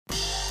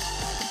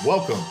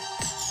Welcome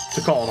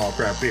to Calling All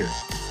Craft Beer,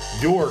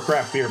 your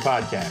craft beer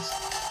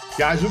podcast.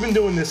 Guys, we've been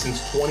doing this since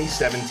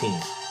 2017.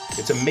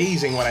 It's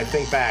amazing when I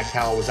think back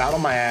how I was out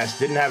on my ass,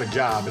 didn't have a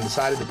job, and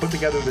decided to put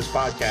together this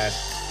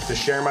podcast to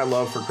share my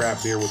love for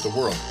craft beer with the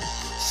world.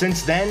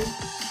 Since then,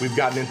 we've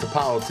gotten into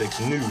politics,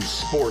 news,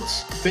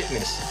 sports,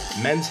 fitness,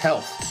 men's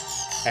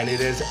health, and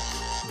it has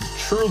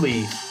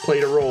truly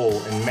played a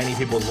role in many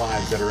people's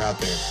lives that are out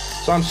there.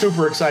 So I'm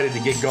super excited to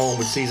get going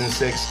with season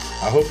 6.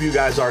 I hope you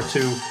guys are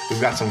too.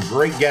 We've got some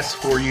great guests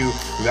for you.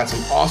 We've got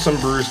some awesome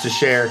brews to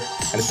share,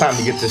 and it's time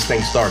to get this thing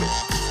started.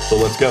 So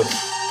let's go.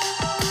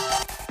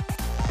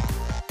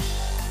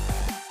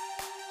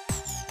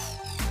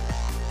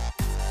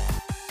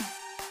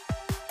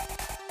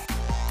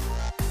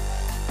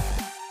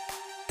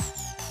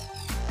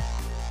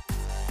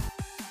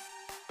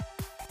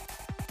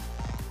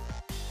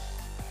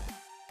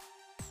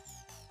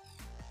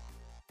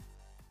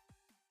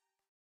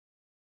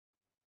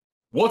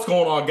 What's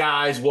going on,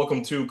 guys?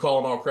 Welcome to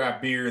Calling All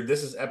Craft Beer.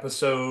 This is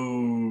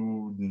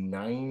episode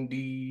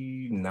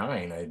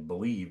 99, I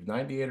believe.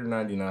 98 or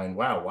 99.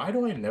 Wow, why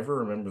do I never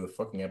remember the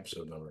fucking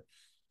episode number?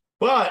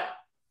 But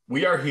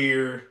we are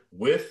here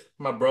with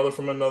my brother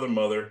from another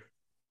mother,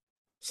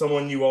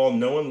 someone you all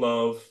know and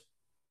love,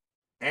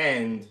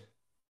 and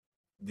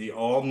the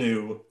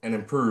all-new and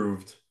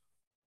improved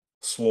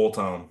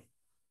Sultan.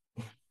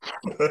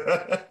 I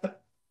don't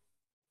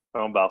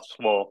know about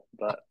Swole,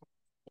 but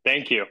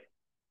thank you.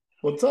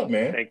 What's up,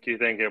 man? Thank you.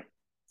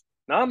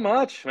 Not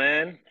much,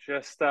 man.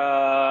 Just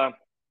living,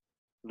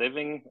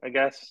 I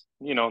guess,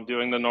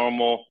 doing the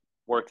normal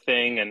work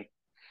thing and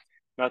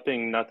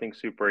nothing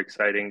super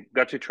exciting.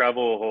 Got to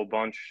travel a whole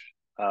bunch.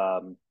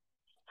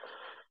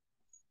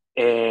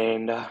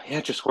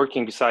 Just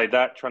working beside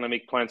that, trying to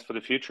make plans for the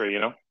future.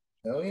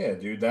 Hell yeah,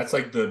 dude. That's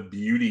like the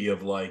beauty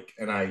of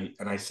and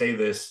I say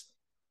this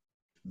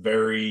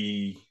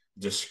very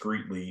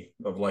discreetly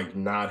of like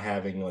not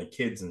having like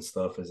kids and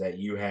stuff, is that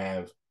you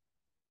have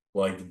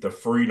like the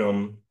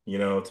freedom,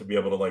 to be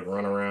able to like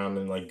run around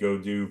and like go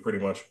do pretty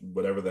much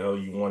whatever the hell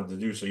you wanted to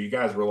do. So you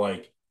guys were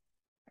like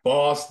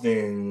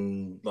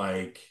Boston,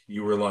 like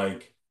you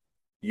went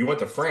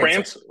to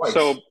France like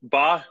twice,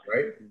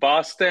 right?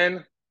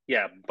 Boston,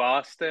 yeah,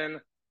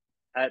 Boston,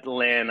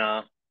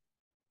 Atlanta,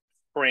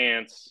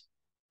 France,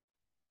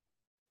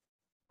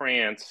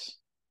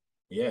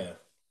 Yeah.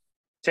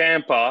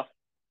 Tampa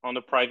on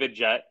the private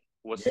jet.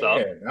 What's up?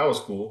 Yeah, that was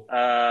cool.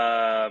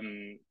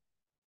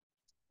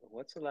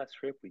 What's the last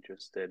trip we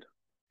just did?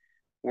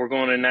 We're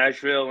going to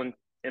Nashville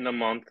in a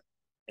month.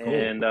 Cool.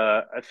 And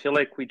I feel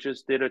like we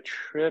just did a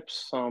trip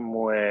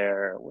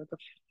somewhere. Where the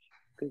fuck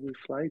did we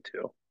fly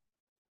to?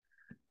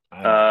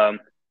 Hang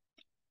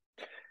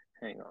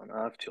on,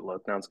 I have to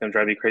look now. It's going to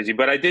drive me crazy.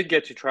 But I did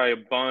get to try a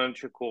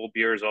bunch of cool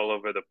beers all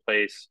over the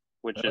place,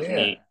 which is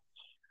neat.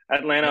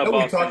 Atlanta,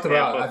 Boston, we talked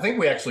about, Tampa. I think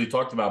we actually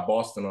talked about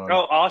Boston on.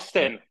 Oh,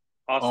 Austin.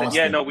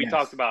 Yeah, no, we yes.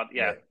 talked about,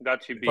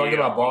 got to be. Talked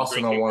about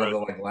Boston on one of the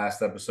like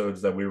last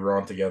episodes that we were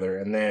on together.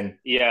 And then,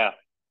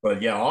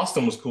 but yeah,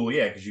 Austin was cool.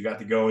 Yeah, because you got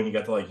to go and you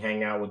got to like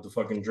hang out with the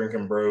fucking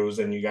drinking bros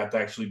and you got to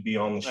actually be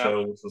on the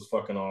show, which was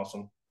fucking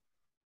awesome.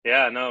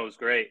 Yeah, no, it was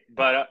great.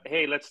 But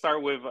hey, let's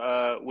start with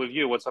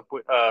you. What's up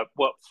with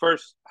well,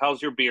 first, how's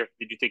your beer?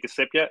 Did you take a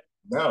sip yet?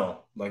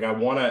 No, like I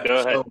want to. Go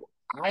ahead. So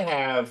I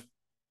have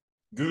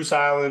Goose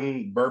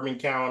Island, Bourbon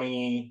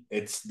County.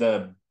 It's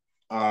the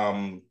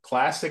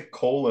classic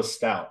cola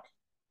stout.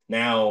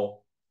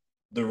 Now,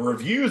 the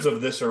reviews of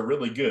this are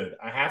really good.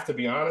 I have to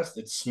be honest,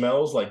 it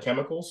smells like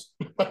chemicals.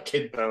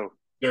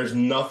 There's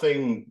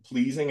nothing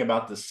pleasing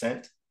about the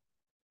scent.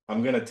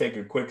 I'm going to take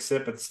a quick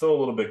sip. It's still a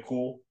little bit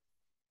cool.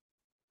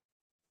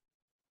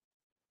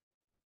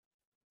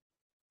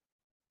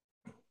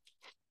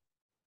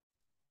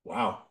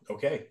 Wow.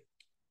 Okay.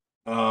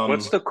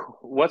 What's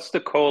the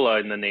cola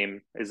in the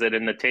name? Is it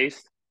in the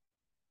taste?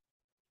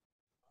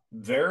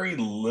 Very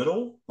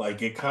little.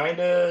 Like it kind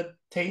of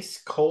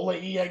tastes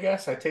cola-y, I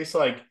guess. I taste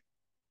like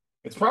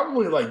it's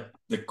probably like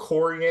the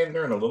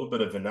coriander and a little bit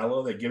of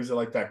vanilla that gives it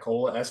like that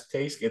cola-esque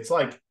taste. It's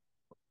like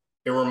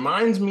it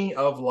reminds me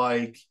of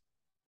like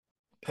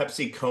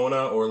Pepsi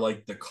Kona or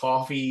like the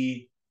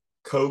coffee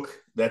Coke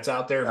that's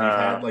out there if you've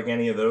had like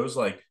any of those,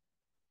 like,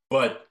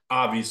 but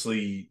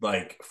obviously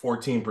like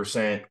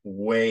 14%,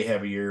 way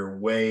heavier,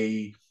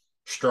 way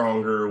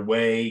stronger,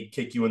 way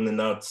kick you in the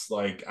nuts.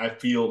 Like I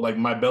feel like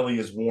my belly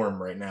is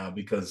warm right now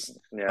because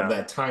of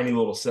that tiny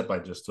little sip I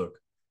just took.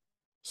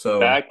 So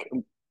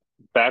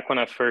back when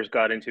I first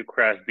got into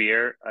craft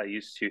beer, I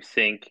used to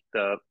think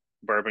the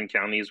bourbon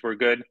counties were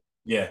good.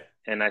 Yeah.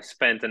 And I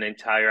spent an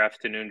entire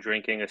afternoon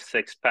drinking a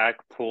 6-pack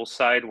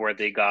poolside where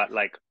they got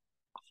like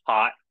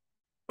hot.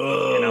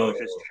 And I was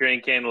just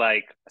drinking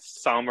like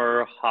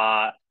summer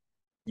hot.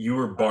 You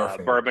were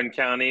barfing. Bourbon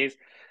counties.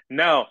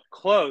 No,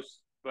 close.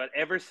 But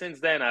ever since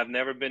then, I've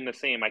never been the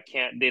same.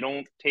 They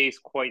don't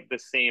taste quite the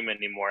same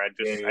anymore. I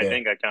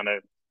think I kind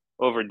of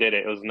overdid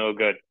it. It was no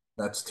good.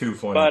 That's too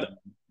funny.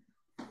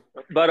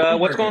 But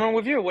what's going on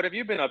with you? What have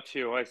you been up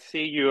to? I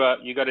see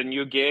you got a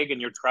new gig and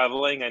you're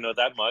traveling. I know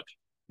that much.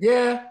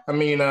 Yeah, I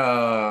mean,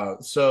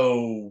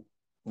 so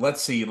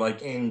let's see,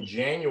 like in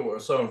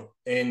January, so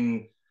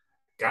in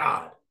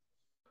God,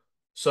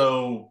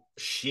 so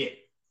shit.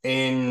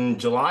 In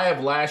July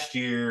of last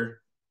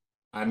year,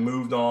 I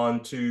moved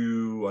on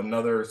to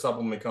another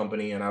supplement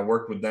company and I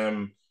worked with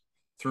them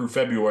through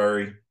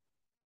February.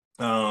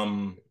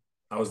 Um,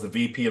 I was the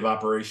VP of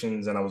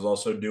operations and I was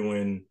also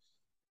doing,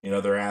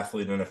 their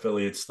athlete and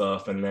affiliate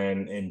stuff. And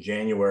then in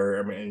January,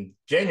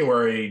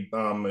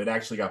 it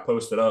actually got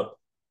posted up.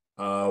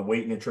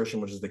 Weight Nutrition,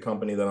 which is the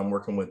company that I'm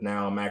working with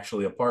now. I'm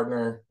actually a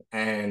partner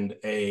and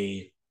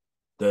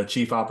the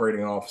chief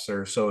operating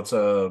officer. So it's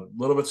a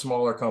little bit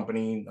smaller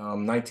company.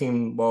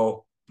 19,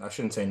 well, I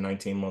shouldn't say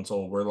 19 months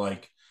old. We're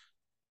like,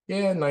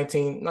 yeah,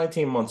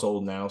 19 months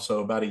old now.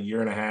 So about a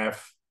year and a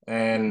half.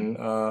 And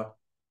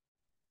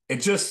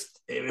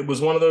it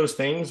was one of those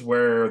things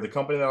where the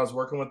company that I was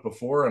working with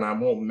before, and I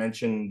won't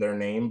mention their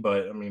name,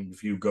 but I mean,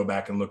 if you go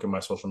back and look at my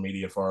social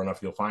media far enough,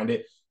 you'll find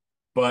it.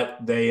 But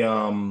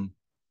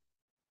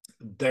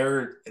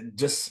they're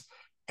just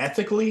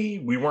ethically,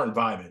 we weren't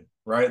vibing,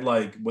 right?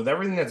 Like with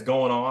everything that's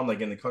going on,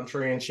 like in the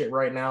country and shit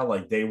right now,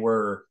 like they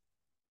were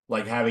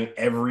like having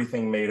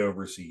everything made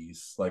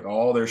overseas. Like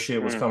all their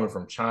shit was Mm, coming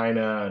from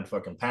China and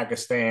fucking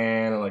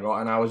Pakistan and like all,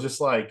 and I was just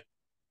like,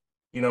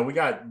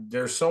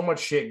 there's so much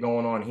shit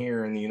going on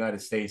here in the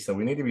United States that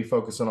we need to be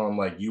focusing on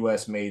like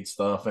US made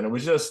stuff. And it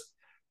was just,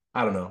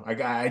 I don't know.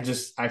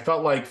 I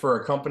felt like for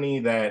a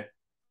company that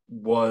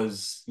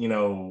was, I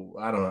don't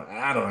know.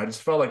 I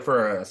just felt like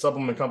for a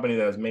supplement company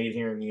that was made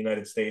here in the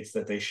United States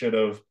that they should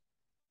have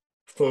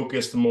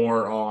focused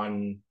more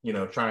on,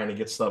 trying to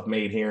get stuff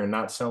made here and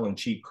not selling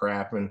cheap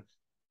crap. And,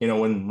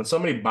 when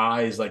somebody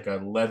buys like a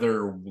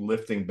leather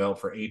lifting belt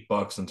for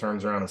 $8 and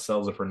turns around and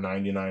sells it for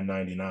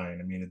 99.99,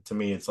 I mean, to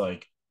me, it's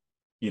like,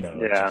 it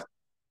yeah. just,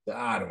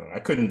 I don't know. I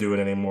couldn't do it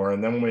anymore.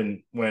 And then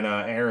when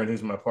Aaron,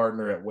 who's my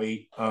partner at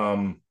Weight,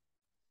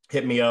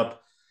 hit me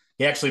up,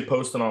 he actually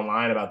posted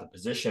online about the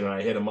position, and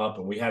I hit him up,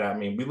 and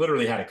we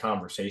literally had a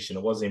conversation.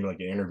 It wasn't even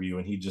like an interview,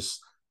 and he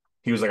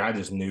was like, I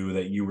just knew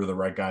that you were the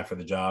right guy for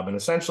the job. And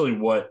essentially,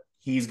 what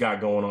he's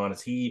got going on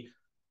is he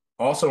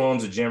also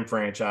owns a gym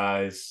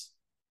franchise,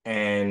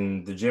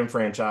 and the gym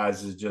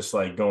franchise is just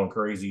like going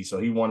crazy. So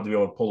he wanted to be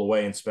able to pull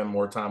away and spend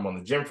more time on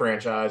the gym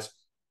franchise,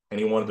 and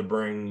he wanted to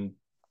bring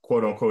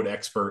quote unquote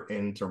expert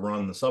in to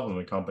run the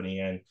supplement company.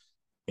 And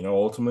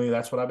ultimately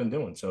that's what I've been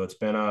doing. So it's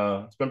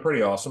been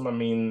pretty awesome. I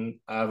mean,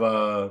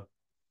 I've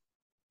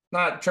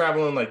not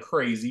traveling like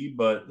crazy,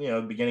 but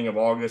the beginning of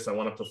August I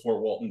went up to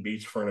Fort Walton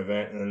Beach for an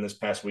event, and then this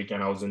past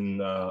weekend I was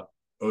in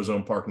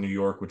Ozone Park, New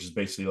York, which is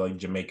basically like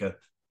Jamaica,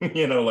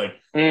 like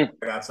Mm,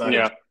 outside of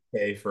yeah.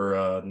 JFK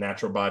for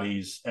Natural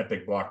Bodies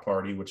Epic Block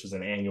Party, which is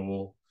an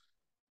annual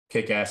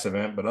kick-ass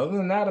event. But other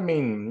than that, I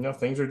mean,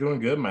 things are doing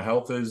good. My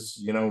health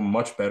is,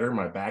 much better.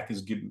 My back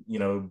is getting,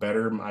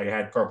 better. I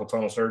had carpal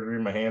tunnel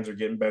surgery. My hands are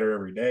getting better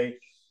every day.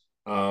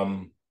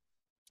 Um,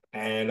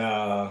 and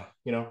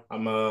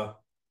I'm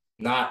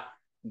not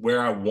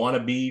where I want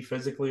to be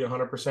physically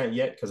 100%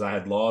 yet, because I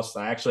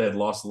actually had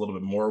lost a little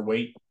bit more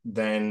weight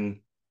than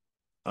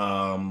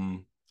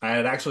I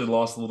had actually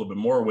lost a little bit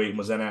more weight and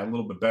was in a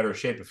little bit better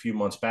shape a few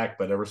months back.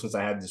 But ever since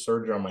I had the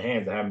surgery on my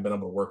hands, I haven't been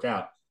able to work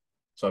out.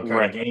 So I've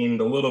kind of Right. gained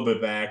a little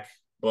bit back,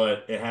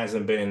 but it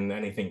hasn't been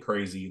anything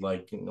crazy,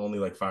 like only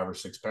like 5 or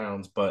 6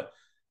 pounds.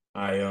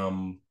 I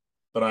um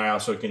but I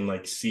also can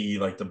like see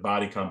like the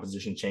body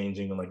composition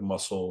changing and like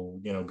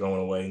muscle,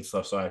 going away and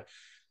stuff. So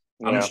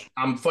I'm Yeah.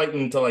 I'm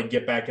fighting to like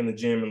get back in the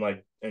gym and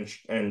like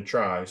and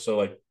try. So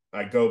like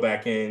I go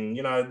back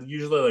in, I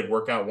usually like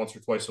work out once or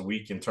twice a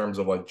week in terms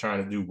of like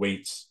trying to do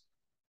weights,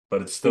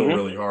 but it's still Hmm.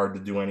 really hard to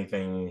do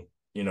anything,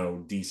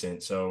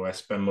 decent. So I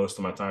spend most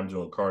of my time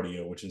doing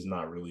cardio, which is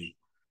not really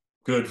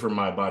good for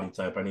my body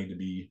type. I need to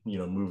be,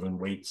 moving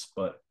weights.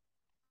 But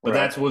Right.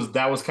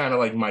 that was kind of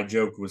like my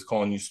joke was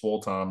calling you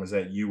Swole Tom, is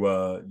that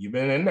you've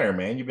been in there,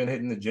 man. You've been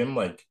hitting the gym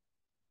like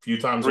a few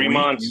times a Three week.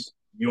 You months.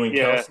 you and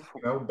Yeah. Kelsey,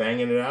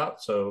 banging it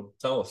out. So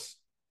tell us.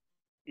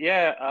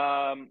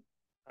 Yeah.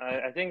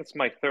 I think it's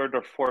my third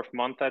or fourth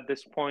month at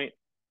this point.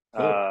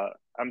 Cool.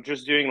 I'm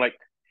just doing like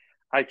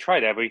I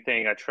tried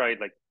everything. I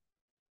tried like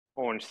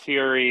Orange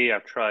Theory.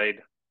 I've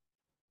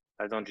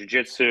done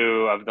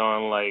jujitsu. I've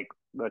done like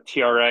the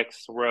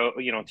TRX row,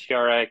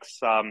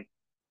 TRX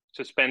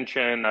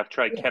suspension. I've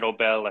tried Yeah.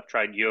 kettlebell. I've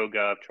tried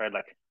yoga. I've tried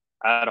like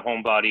at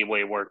home body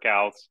weight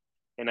workouts,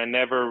 and I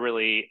never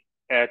really.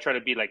 I try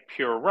to be like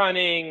pure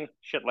running,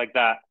 shit like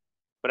that.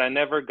 But I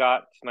never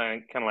got to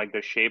kind of like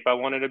the shape I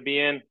wanted to be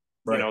in. It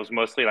Right. was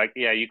mostly like,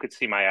 yeah, you could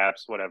see my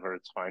abs, whatever,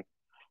 it's fine.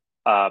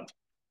 Uh,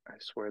 I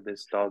swear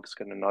this dog's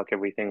gonna knock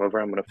everything over.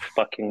 I'm gonna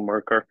fucking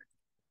murk her.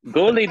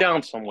 Go lay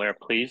down somewhere,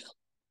 please,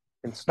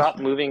 and stop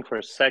moving for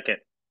a second.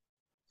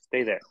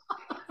 Stay there.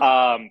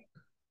 Um,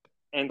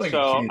 and Like a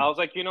so I kid. was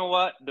like, you know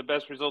what? The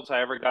best results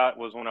I ever got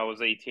was when I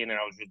was 18 and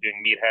I was just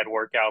doing meathead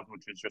workouts,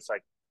 which was just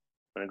like,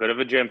 I'm going to go to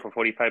the gym for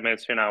 45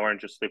 minutes to an hour and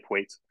just lift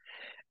weights.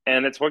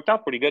 And it's worked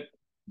out pretty good.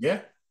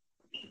 Yeah.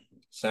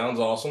 Sounds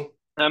awesome.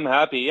 I'm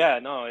happy. Yeah,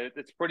 no,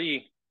 it's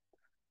pretty,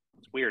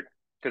 it's weird.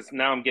 because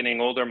now I'm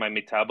getting older, my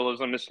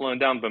metabolism is slowing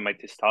down, but my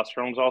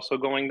testosterone's also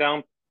going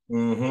down.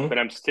 Mm-hmm. But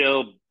I'm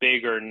still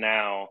bigger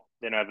now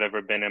than I've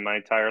ever been in my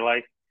entire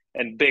life.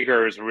 And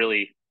bigger is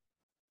really,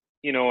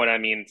 you know what I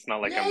mean? It's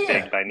not like Yeah, I'm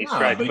yeah. big by any Nah,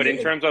 stretch, but but in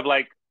yeah, terms of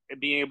like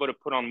being able to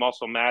put on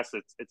muscle mass,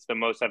 it's the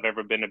most I've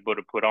ever been able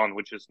to put on,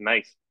 which is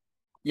nice.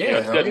 You know, yeah,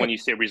 it's hell good yeah. when you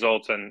see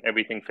results and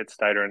everything fits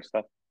tighter and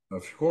stuff.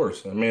 Of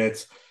course. I mean,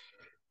 it's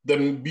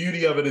the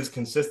beauty of it is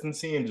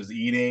consistency and just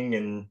eating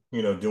and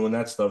doing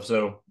that stuff.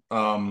 So,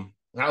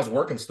 how's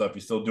work and stuff? You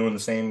still doing the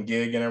same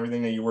gig and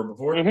everything that you were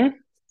before? Mm-hmm.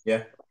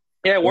 Yeah.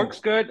 Yeah, work's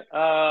Cool.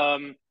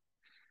 good.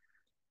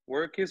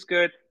 Work is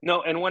good.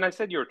 No, and when I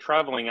said you're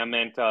traveling, I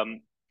meant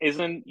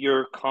isn't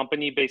your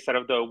company based out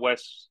of the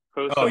west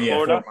coast Oh of yeah,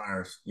 Florida? Fort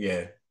Myers.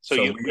 Yeah. So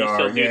So you we you are.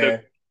 still do the Yeah.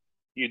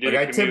 you do Like the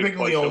I commute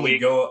typically twice a only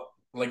week? go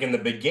like in the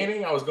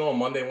beginning, I was going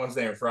Monday,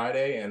 Wednesday, and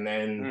Friday, and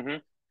then Mm-hmm.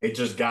 it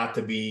just got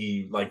to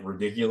be like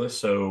ridiculous.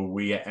 So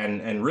we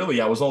and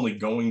really I was only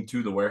going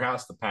to the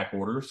warehouse to pack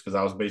orders because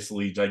I was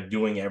basically like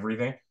doing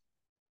everything.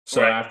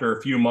 So Right. after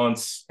a few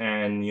months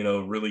and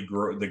really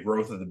the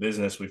growth of the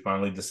business, we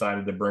finally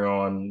decided to bring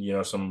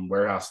on some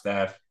warehouse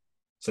staff.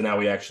 So now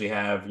we actually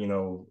have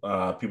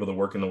people that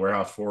work in the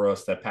warehouse for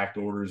us that packed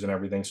orders and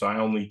everything. So I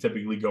only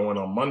typically go in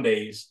on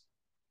Mondays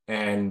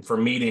and for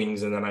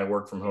meetings, and then I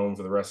work from home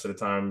for the rest of the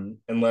time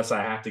unless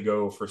I have to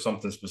go for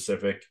something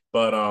specific.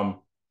 But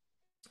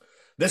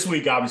this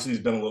week obviously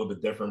has been a little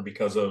bit different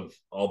because of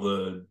all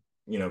the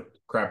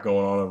crap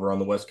going on over on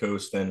the West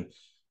Coast, and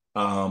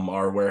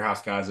our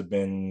warehouse guys have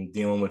been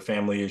dealing with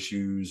family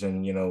issues,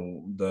 and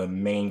the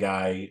main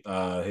guy,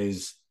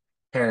 his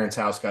parents'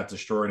 house got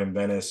destroyed in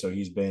Venice, so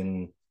he's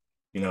been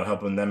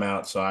helping them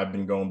out. So I've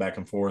been going back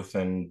and forth,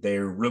 and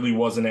there really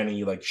wasn't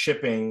any like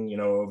shipping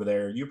over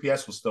there.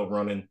 UPS was still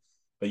running,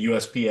 but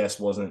USPS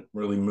wasn't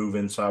really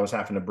moving, so I was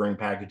having to bring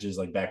packages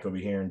like back over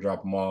here and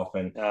drop them off.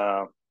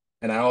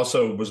 And I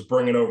also was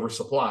bringing over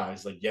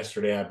supplies. Like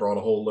yesterday, I brought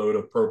a whole load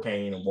of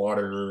propane and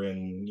water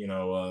and,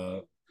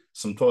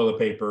 some toilet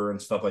paper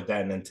and stuff like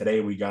that. And then today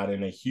we got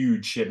in a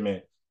huge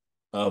shipment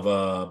of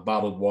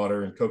bottled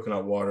water and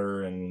coconut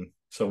water. And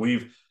so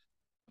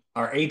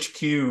our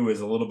HQ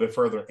is a little bit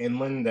further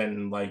inland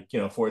than like,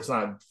 it's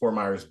not Fort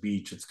Myers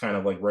Beach. It's kind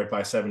of like right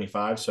by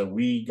 75. So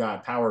we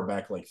got power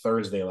back like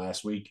Thursday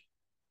last week.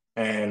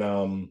 And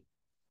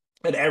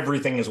and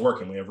everything is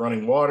working. We have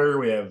running water,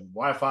 we have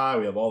Wi-Fi,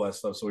 we have all that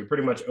stuff. So we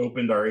pretty much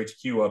opened our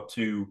HQ up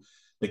to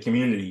the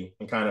community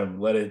and kind of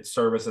let it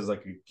service as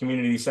like a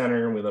community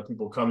center. And we let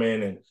people come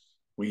in and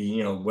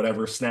we,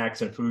 whatever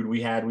snacks and food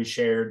we had, we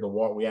shared the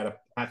water. We had a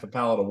half a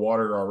pallet of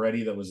water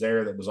already that was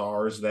there, that was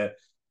ours, that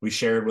we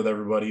shared with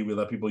everybody. We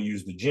let people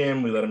use the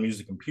gym. We let them use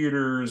the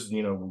computers,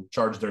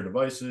 charge their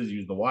devices,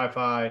 use the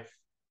Wi-Fi,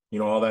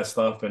 all that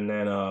stuff. And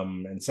then,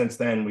 and since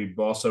then we've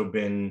also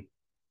been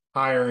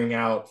hiring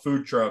out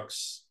food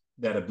trucks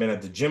that have been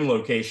at the gym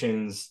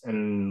locations,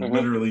 and Mm-hmm.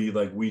 literally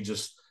like we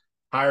just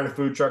hired a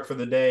food truck for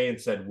the day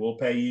and said we'll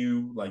pay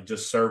you, like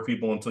just serve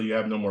people until you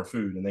have no more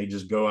food, and they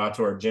just go out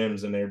to our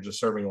gyms and they're just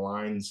serving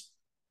lines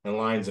and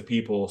lines of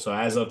people. So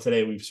as of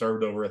today we've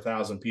served over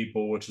 1,000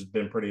 people, which has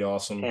been pretty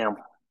awesome. Damn.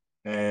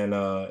 And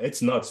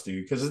it's nuts,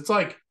 dude, because it's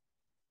like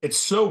it's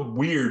so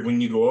weird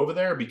when you go over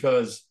there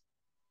because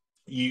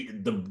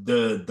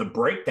the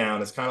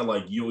breakdown is kind of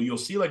like you'll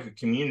see like a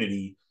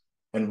community,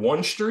 and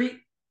one street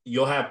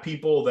you'll have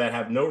people that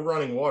have no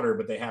running water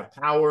but they have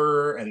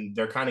power and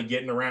they're kind of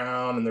getting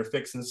around and they're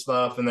fixing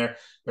stuff and they're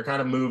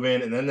kind of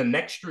moving, and then the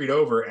next street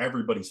over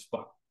everybody's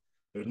fucked.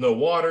 There's no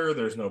water,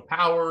 there's no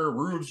power,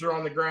 roofs are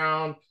on the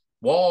ground,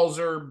 walls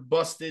are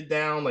busted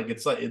down. Like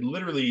it's like it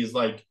literally is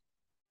like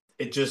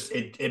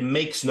it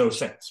makes no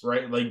sense,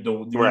 right? Like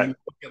when you Right. look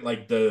at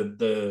like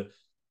the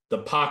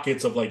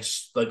pockets of like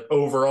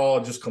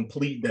overall just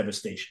complete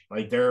devastation.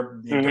 Like it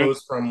Mm-hmm.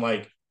 goes from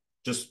like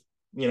just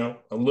a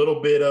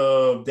little bit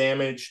of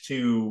damage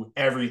to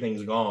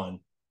everything's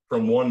gone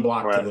from one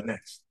block to Right. the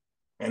next.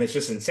 And it's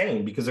just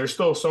insane because there's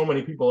still so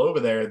many people over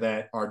there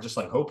that are just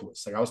like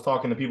hopeless. Like I was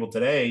talking to people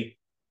today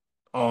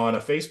on a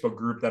Facebook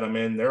group that I'm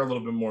in. They're a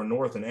little bit more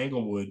north in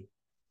Englewood,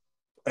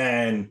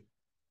 and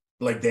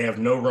like they have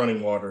no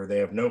running water, they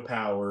have no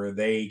power,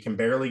 they can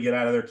barely get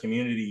out of their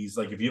communities.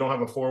 Like if you don't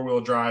have a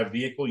four-wheel drive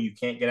vehicle, you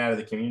can't get out of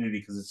the community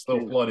because it's still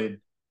Jesus.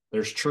 flooded.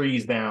 There's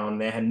trees down.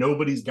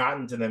 Nobody's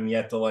gotten to them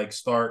yet to like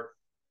start.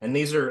 And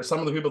these are some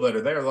of the people that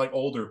are there, like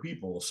older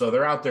people, so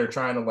they're out there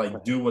trying to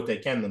like do what they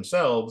can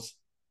themselves,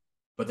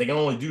 but they can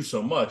only do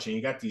so much. And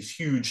you got these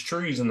huge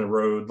trees in the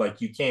road,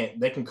 like you can't.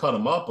 They can cut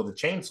them up with a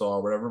chainsaw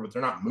or whatever, but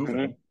they're not moving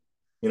them,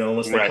 Mm-hmm.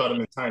 unless they Right. cut them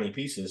in tiny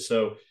pieces.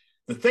 So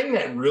the thing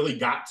that really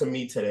got to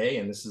me today,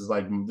 and this was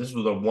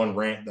the one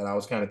rant that I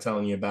was kind of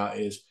telling you about,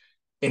 is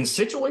in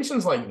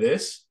situations like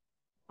this,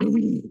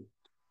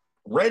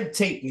 red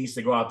tape needs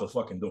to go out the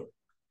fucking door,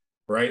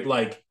 right?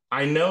 Like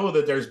I know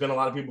that there's been a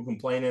lot of people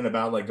complaining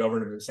about like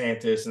Governor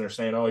DeSantis, and they're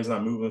saying, oh, he's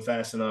not moving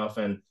fast enough,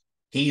 and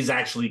he's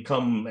actually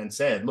come and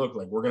said, look,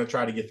 like we're going to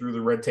try to get through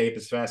the red tape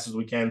as fast as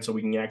we can so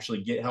we can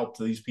actually get help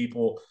to these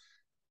people.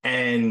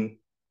 And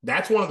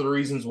that's one of the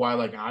reasons why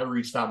like I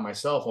reached out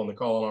myself on the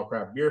Call All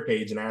Craft Beer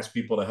page and asked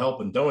people to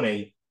help and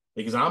donate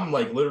because I'm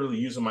like literally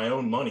using my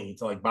own money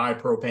to like buy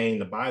propane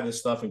to buy this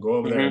stuff and go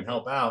over there and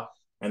help out.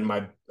 And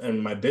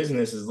my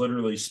business is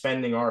literally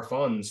spending our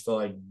funds to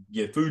like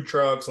get food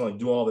trucks and like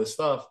do all this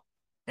stuff.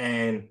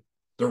 And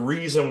the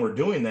reason we're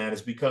doing that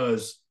is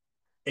because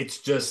it's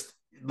just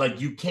like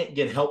you can't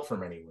get help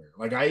from anywhere.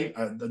 Like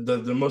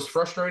the most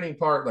frustrating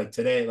part, like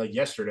today, like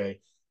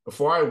yesterday,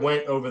 before I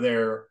went over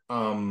there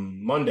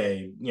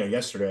Monday,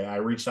 yesterday, I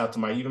reached out to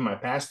my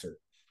pastor,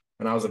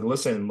 and I was like,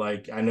 listen,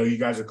 like I know you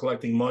guys are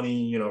collecting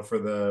money,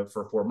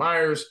 for Fort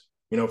Myers,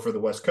 for the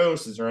West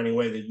Coast. Is there any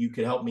way that you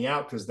could help me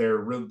out? Because they're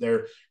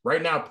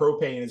right now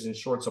propane is in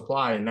short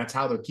supply, and that's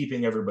how they're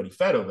keeping everybody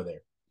fed over there.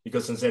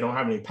 Because since they don't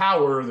have any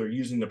power, they're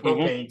using the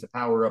propane to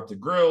power up the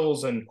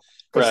grills, and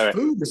because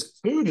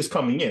food is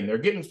coming in. They're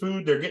getting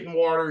food, they're getting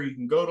water. You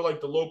can go to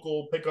like the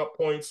local pickup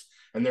points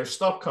and there's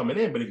stuff coming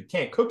in, but if you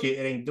can't cook it,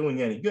 it ain't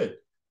doing any good.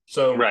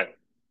 So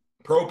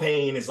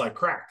propane is like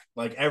crack.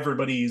 Like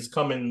everybody's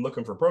coming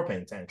looking for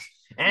propane tanks.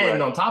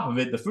 And on top of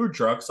it, the food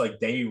trucks,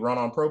 like they run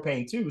on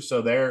propane too.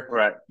 So they're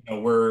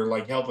we're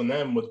like helping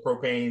them with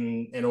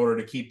propane in order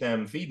to keep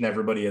them feeding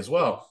everybody as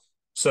well.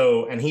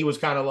 So, and he was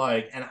kind of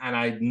like, and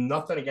I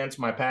nothing against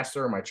my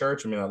pastor or my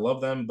church. I mean, I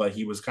love them, but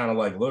he was kind of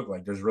like, look,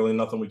 like there's really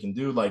nothing we can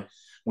do. Like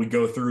we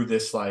go through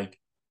this, like,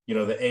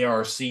 the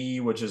ARC,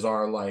 which is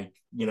our like,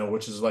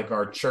 which is like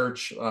our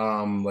church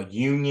like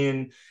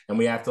union, and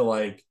we have to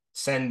like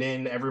send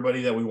in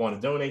everybody that we want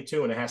to donate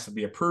to, and it has to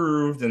be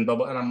approved and blah,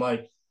 blah. And I'm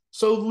like,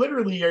 so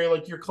literally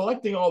you're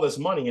collecting all this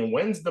money, and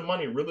when's the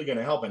money really going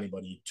to help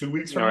anybody? 2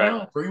 weeks from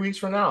now, 3 weeks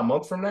from now, a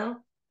month from now?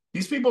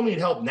 These people need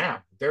help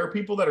now. There are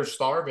people that are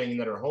starving and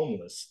that are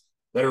homeless,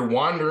 that are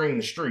wandering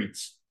the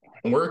streets,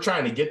 and we're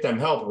trying to get them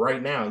help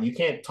right now. And you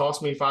can't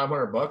toss me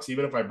 $500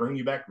 even if I bring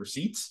you back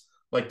receipts,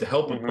 like to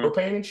help with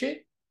propane and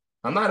shit.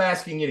 I'm not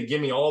asking you to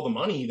give me all the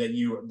money that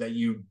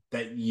you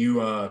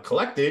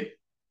collected,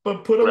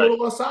 but put a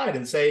little aside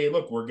and say,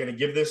 look, we're going to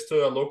give this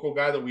to a local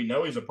guy that we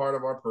know. He's a part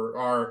of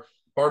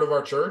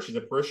our church. He's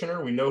a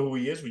parishioner. We know who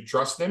he is. We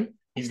trust him.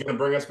 He's going to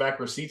bring us back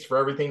receipts for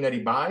everything that he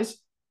buys.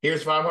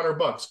 Here's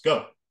 $500.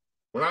 Go.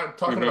 We're not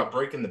talking about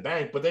breaking the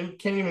bank, but they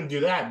can't even do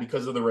that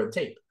because of the red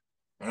tape.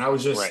 And I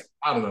was just,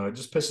 I don't know, it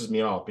just pisses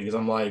me off because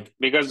I'm like.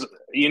 Because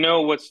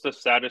what's the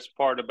saddest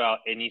part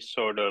about any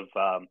sort of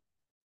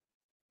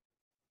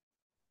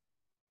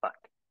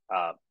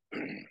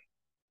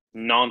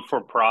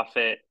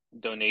non-for-profit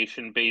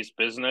donation-based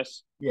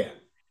business? Yeah.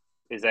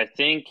 Is I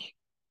think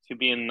to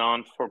be a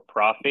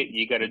non-for-profit,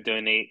 you got to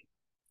donate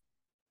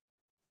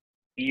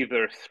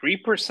either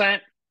 3%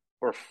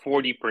 or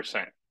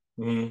 40%.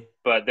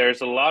 But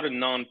there's a lot of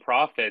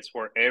nonprofits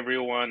where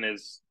everyone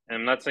is, and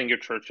I'm not saying your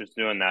church is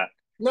doing that,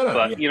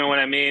 but you know what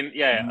I mean?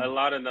 Yeah, a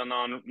lot of the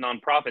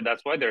nonprofit,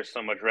 that's why there's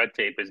so much red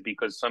tape, is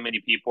because so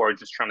many people are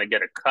just trying to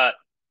get a cut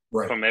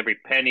from every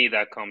penny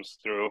that comes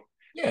through.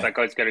 Yeah. It's like,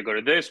 oh, it's got to go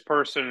to this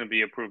person and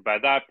be approved by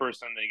that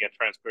person, then you get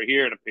transferred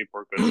here, and the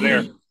paperwork goes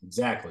there.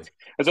 Exactly.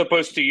 As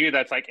opposed to you,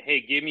 that's like, hey,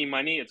 give me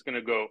money, it's going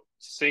to go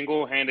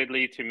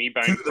single-handedly to me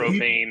buying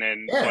propane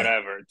and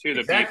whatever, to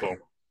the people.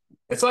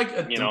 It's like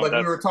like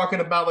we were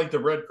talking about like the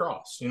Red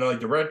Cross, like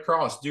the Red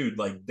Cross, dude,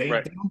 like they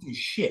don't do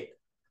shit.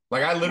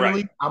 Like I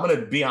literally, I'm going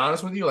to be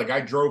honest with you. Like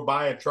I drove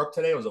by a truck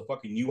today. It was a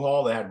fucking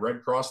U-Haul that had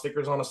Red Cross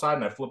stickers on the side,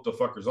 and I flipped the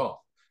fuckers off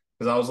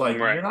because I was like,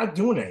 you're not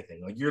doing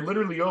anything. Like you're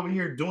literally over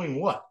here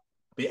doing what?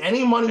 But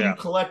any money you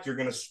collect, you're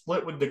going to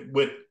split with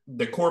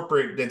the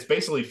corporate. That's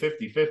basically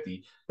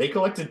 50-50. They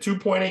collected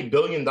 $2.8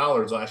 billion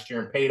last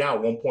year and paid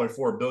out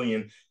 $1.4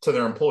 billion to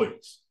their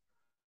employees.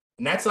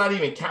 And that's not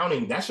even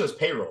counting, that's just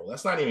payroll.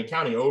 That's not even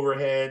counting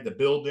overhead, the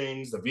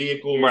buildings, the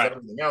vehicles,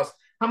 everything else.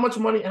 How much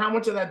money, how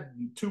much of that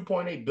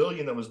 $2.8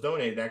 billion that was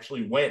donated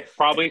actually went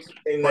probably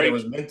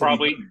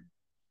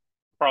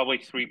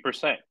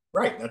 3%.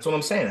 Right. That's what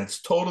I'm saying.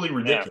 It's totally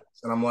ridiculous.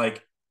 Yeah. And I'm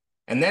like,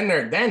 and then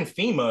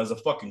FEMA is a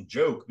fucking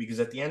joke because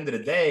at the end of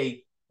the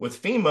day,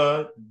 with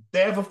FEMA,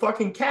 they have a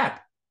fucking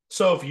cap.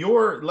 So if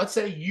let's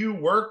say you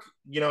work,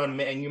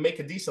 and you make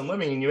a decent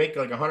living and you make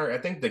like 100, I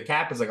think the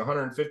cap is like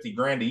 150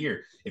 grand a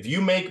year. If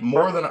you make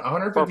more than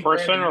 150 per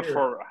person grand a year,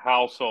 or for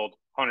household,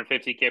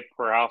 150K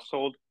per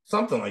household,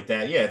 something like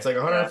that. Yeah, it's like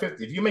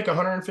 150. If you make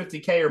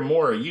 150K or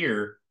more a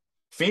year,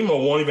 FEMA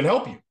won't even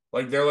help you.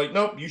 Like they're like,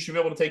 nope, you should be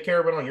able to take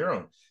care of it on your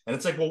own. And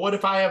it's like, well, what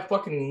if I have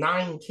fucking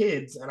 9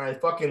 kids and I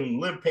fucking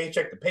live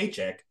paycheck to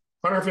paycheck?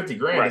 150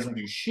 grand doesn't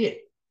do shit.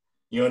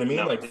 You know what I mean?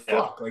 No,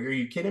 fuck. Like, are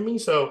you kidding me?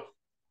 So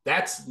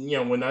that's,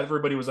 when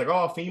everybody was like,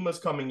 oh, FEMA's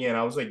coming in,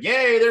 I was like,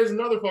 yay, there's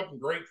another fucking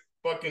great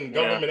fucking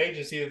government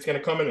agency that's going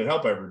to come in and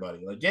help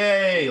everybody. Like,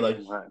 yay, like,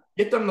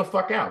 get them the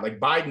fuck out. Like,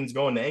 Biden's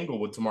going to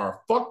Englewood tomorrow.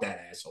 Fuck that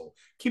asshole.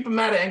 Keep him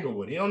out of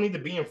Englewood. He don't need to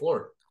be in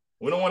Florida.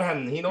 We don't want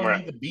him. He don't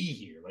need to be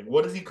here. Like,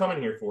 what is he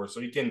coming here for? So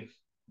he can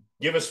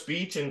give a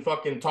speech and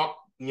fucking talk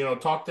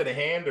to the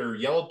hand or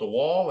yell at the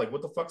wall? Like,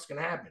 what the fuck's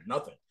going to happen?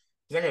 Nothing.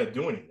 He's not going to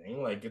do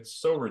anything. Like, it's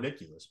so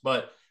ridiculous.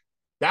 But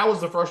that was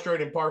the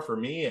frustrating part for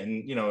me.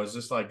 And, it's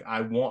just like,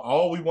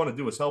 all we want to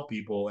do is help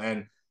people.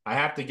 And I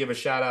have to give a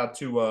shout out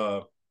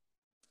to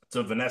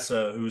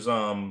Vanessa, who's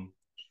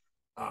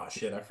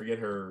shit, I forget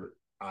her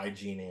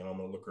IG name. I'm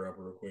gonna look her up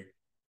real quick.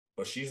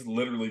 But she's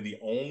literally the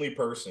only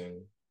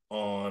person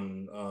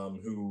on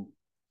who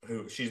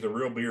she's the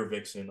real beer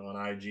vixen on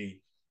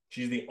IG.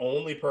 She's the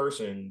only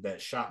person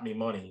that shot me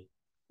money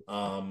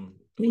um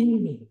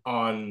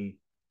on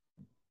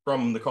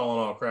from the Calling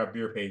All Craft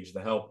Beer page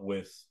to help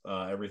with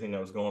everything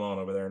that was going on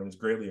over there, and it was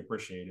greatly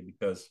appreciated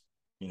because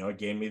it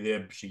gave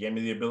me she gave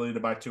me the ability to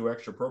buy 2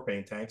 extra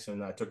propane tanks,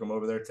 and I took them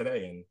over there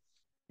today, and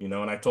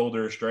and I told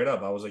her straight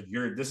up, I was like,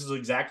 this is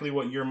exactly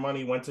what your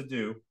money went to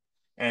do,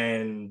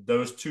 and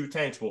those 2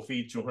 tanks will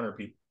feed 200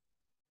 people.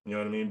 You know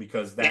what I mean?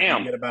 Because that we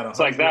Damn, get about it's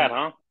like 100, that,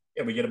 huh?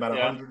 yeah, we get about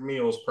Yeah. 100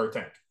 meals per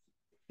tank.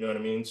 You know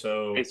what I mean?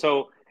 Okay, So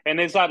so and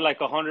is that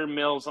like 100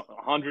 meals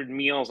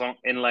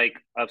in like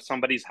of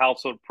somebody's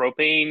household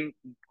propane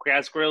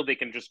gas grill? They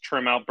can just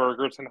trim out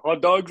burgers and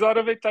hot dogs out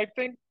of it, type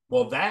thing.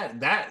 well,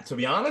 that to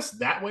be honest,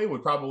 that way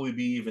would probably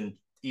be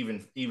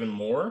even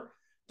more.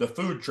 The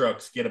food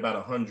trucks get about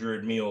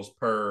 100 meals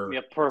per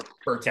Yeah,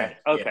 per. tank.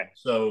 Yeah. Okay,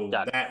 So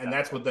got it, that and got it,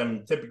 that's got what it.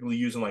 them typically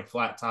using like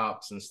flat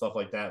tops and stuff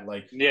like that.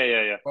 Like Yeah,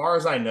 yeah, yeah. far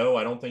as I know,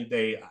 I don't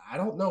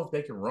know if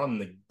they can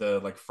run the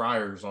like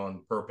fryers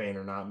on propane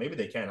or not. Maybe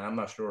they can. I'm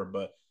not sure,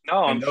 but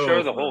No, I I'm know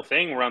sure the whole for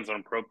thing runs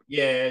on propane.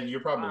 yeah,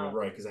 you're probably Wow.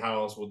 right because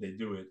how else would they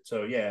do it?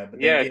 So yeah,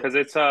 but they Yeah, get because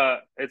it's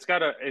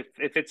got a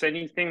if it's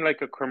anything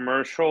like a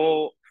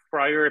commercial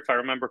fryer, if I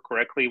remember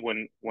correctly,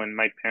 when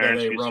my yeah,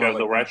 parents they used run to on have the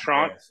like natural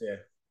restaurant. gas. Yeah.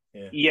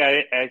 Yeah.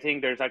 Yeah, I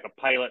think there's like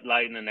a pilot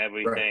light and Right.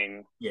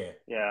 everything. Yeah.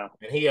 Yeah,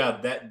 And he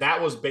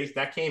that was based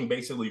that came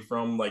basically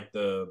from like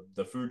the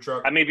food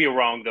truck. I may be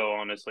wrong though.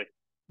 Honestly,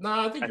 No,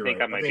 I think I you're think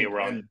right. I I might be think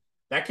wrong. and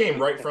that came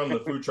right from the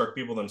food truck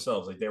people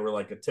themselves. Like they were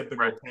like a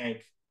Right, typical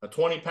tank, a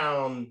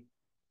 20-pound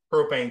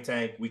propane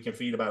tank, we can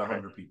feed about right.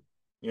 100 people.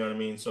 You know what I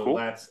mean? So Cool.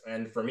 that's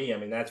and for me, I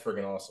mean that's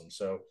freaking awesome.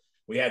 So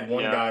we had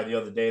one Yeah. guy the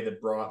other day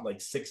that brought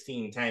like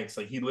 16 tanks.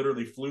 Like he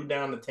literally flew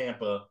down to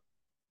Tampa,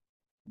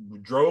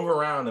 drove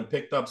around and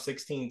picked up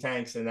 16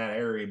 tanks in that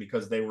area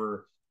because that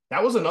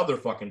was another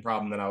fucking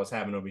problem that I was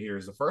having over here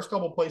is the first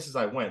couple places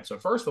I went. So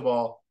first of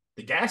all,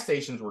 the gas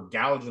stations were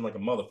gouging like a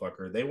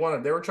motherfucker. They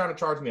were trying to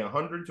charge me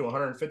 $100 to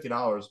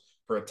 $150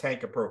 for a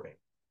tank of propane.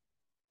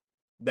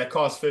 That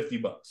costs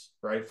 $50,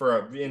 right?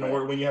 In Right.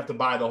 order when you have to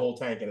buy the whole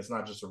tank and it's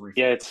not just a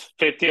Yeah, refill. it's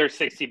 50 or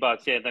 60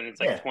 bucks. Yeah, then it's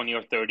like Yeah. 20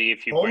 or 30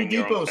 if you Home bring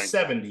your own Depot's tank.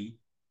 70,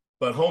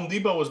 but Home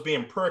Depot was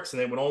being pricks and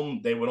they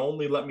would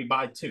only let me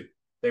buy 2.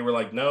 They were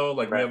like, no,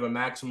 like we Right. have a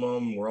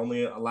maximum. We Yeah.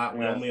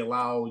 only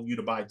allow you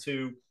to buy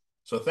 2.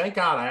 So thank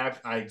God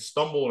I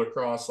stumbled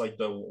across like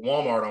the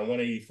Walmart on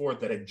 184th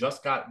that had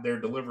just got their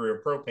delivery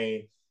of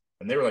propane,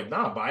 and they were like,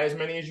 nah, buy as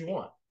many as you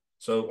want.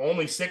 So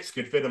only 6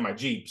 could fit in my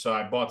Jeep, so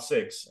I bought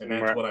 6, and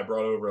that's Right. what I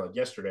brought over like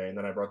yesterday, and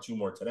then I brought 2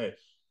 more today.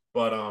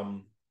 But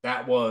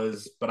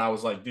but I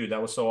was like, dude,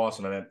 that was so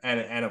awesome.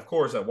 And of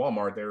course at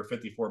Walmart they were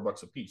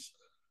 $54 a piece.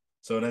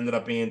 So it ended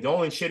up being the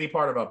only shitty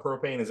part about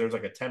propane is there's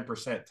like a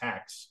 10%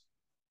 tax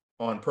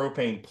on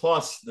propane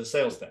plus the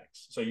sales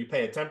tax. So you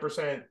pay a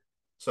 10%.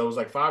 So it was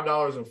like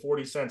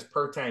 $5.40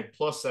 per tank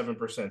plus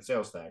 7%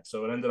 sales tax.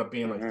 So it ended up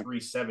being like Hmm.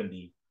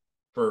 $3.70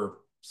 for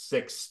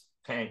 6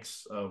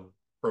 tanks of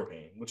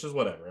propane, which is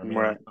whatever. I mean,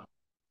 Right.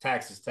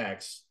 tax is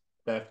tax,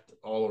 theft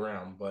all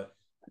around. But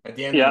at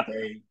the end of the Yeah.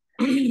 day,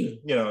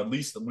 at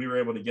least we were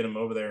able to get him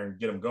over there and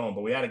get him going.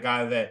 But we had a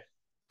guy that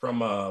from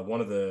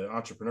one of the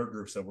entrepreneur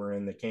groups that we're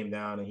in that came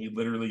down and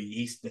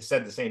he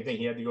said the same thing.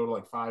 He had to go to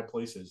like 5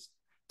 places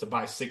to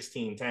buy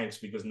 16 tanks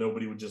because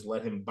nobody would just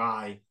let him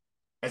buy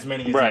as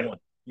many as he Right.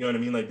 wanted. You know what I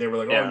mean? Like they were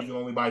like, oh, Yeah. you can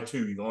only buy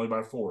 2, you can only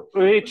buy 4.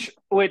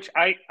 Which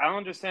I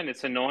understand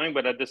it's annoying,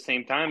 but at the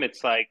same time,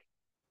 it's like,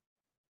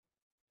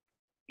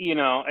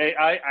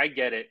 I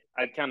get it.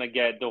 I kind of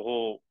get the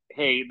whole,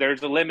 hey,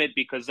 there's a limit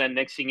because then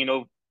next thing you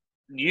know,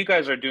 you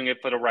guys are doing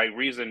it for the right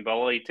reason, but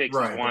all it takes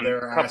is Right, but one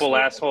there are couple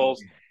assholes that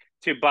assholes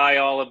to buy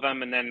all of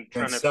them and then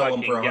and trying to sell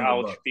them for fucking 100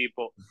 gouge bucks.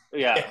 people.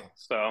 Yeah. Yeah,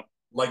 So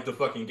like the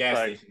fucking it's gas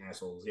like, station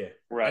assholes. Yeah,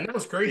 and right. that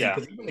was crazy Yeah.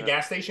 because even the Yeah.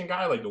 gas station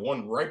guy, like the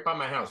one right by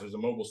my house, there's a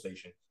mobile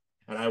station,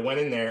 and I went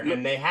in there No,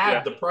 and they yeah.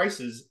 had the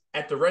prices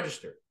at the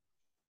register,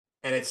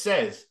 and it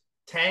says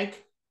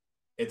tank.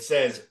 It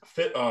says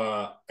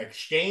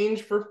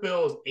exchange for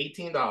fill is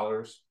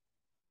 $18,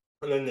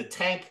 and then the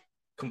tank,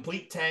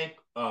 complete tank,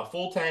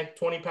 full tank,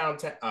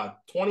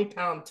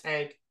 20-pound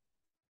tank,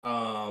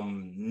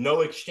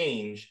 no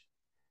exchange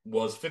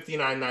was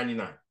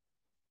 $59.99.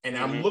 And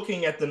I'm Hmm.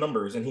 looking at the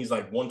numbers, and he's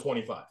like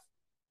 125,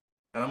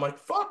 and I'm like,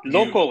 fuck you.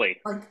 Locally.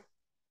 Like,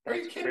 are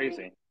you That's kidding me?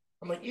 crazy.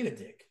 I'm like, eat a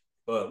dick.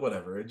 But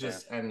whatever. Yeah.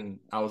 And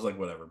I was like,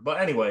 whatever.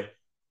 But anyway,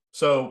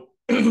 so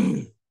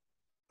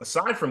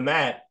aside from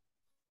that,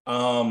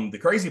 the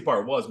crazy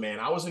part was, man,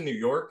 I was in New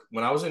York.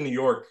 When I was in New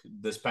York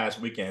this past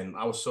weekend,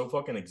 I was so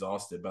fucking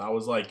exhausted, but I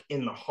was like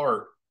in the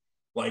heart,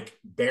 like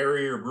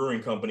Barrier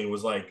Brewing Company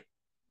was like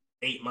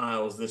 8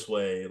 miles this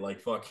way, like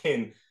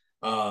fucking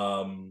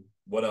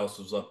what else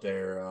was up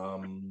there?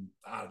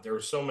 There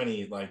were so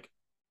many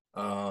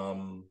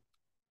um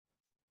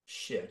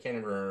shit, I can't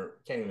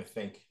even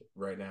think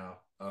right now.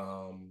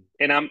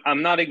 And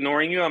I'm not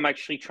ignoring you. I'm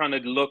actually trying to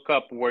look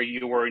up where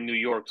you were in New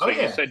York. Oh So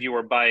you yeah, said you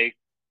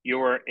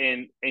were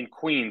in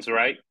Queens,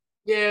 right?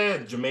 yeah,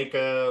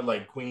 Jamaica,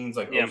 like Queens,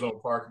 like Yeah. Ozone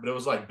Park, but it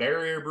was like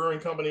Barrier Brewing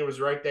Company was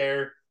right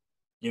there.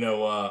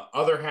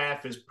 Other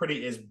half was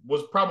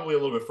probably a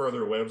little bit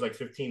further away. It was like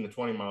 15 to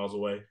 20 miles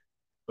away.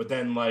 But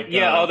then like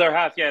Yeah, other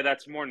half. Yeah,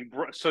 that's more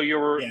so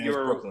yeah, it's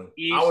you're Brooklyn.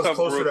 east of I was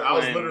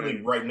Brooklyn literally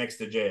and right next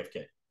to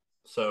JFK.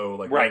 So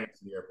like right right. next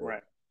to the airport.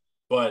 Right.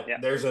 But Yeah.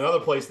 there's another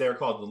place there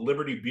called the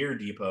Liberty Beer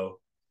Depot,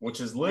 which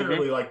is Mm-hmm.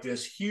 literally like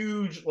this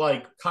huge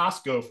like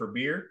Costco for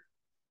beer,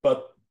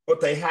 but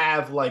they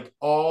have like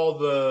all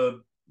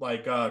the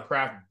like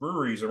craft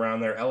breweries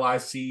around there,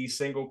 LIC,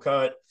 Single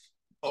Cut,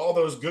 all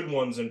those good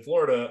ones in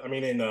Florida. I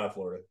mean, in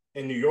Florida,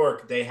 in New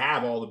York, they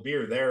have all the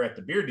beer there at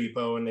the beer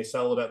depot, and they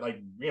sell it at like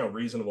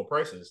reasonable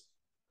prices.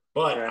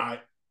 But Right.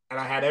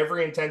 I had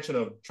every intention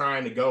of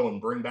trying to go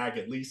and bring back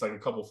at least like a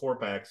couple 4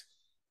 packs.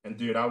 And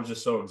dude, I was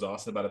just so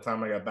exhausted by the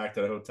time I got back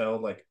to the hotel.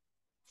 Like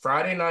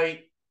Friday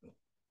night,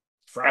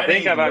 I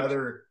think Friday, the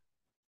weather.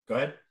 Go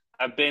ahead.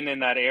 I've been in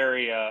that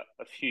area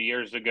a few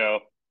years ago,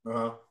 Uh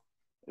huh.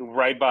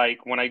 right by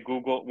when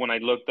I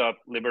looked up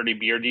Liberty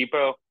Beer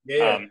Depot. Yeah,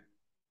 yeah. Um,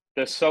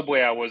 the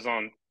subway I was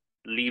on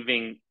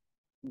leaving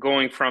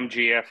going from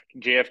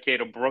JFK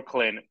to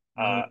Brooklyn,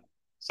 Mm-hmm.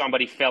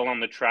 somebody fell on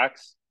the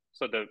tracks,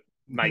 so the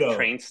my No.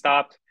 train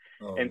stopped,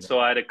 Oh and so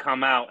no. I had to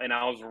come out, and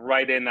I was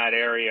right in that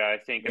area, I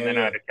think, and Yeah, then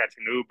I yeah. had to catch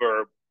an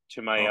Uber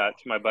Oh,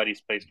 to my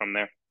buddy's place from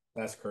there.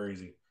 that's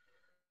crazy.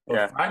 But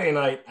Yeah. Friday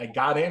night, I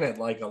got in at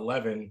like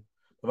 11.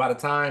 But by the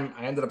time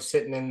I ended up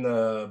sitting in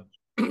the,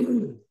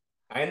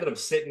 I ended up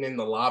sitting in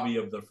the lobby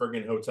of the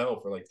friggin' hotel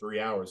for like 3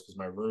 hours because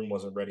my room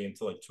wasn't ready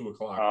until like 2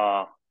 o'clock.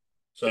 Oh,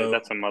 dude, So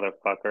that's a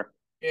motherfucker.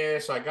 yeah,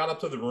 so I got up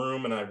to the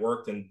room and I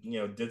worked and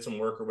did some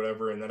work or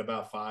whatever, and then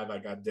about 5 I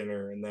got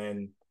dinner, and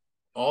then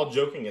all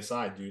joking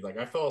aside, dude, like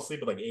I fell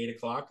asleep at like 8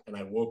 o'clock and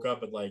I woke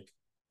up at like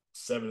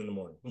 7 in the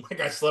morning. Like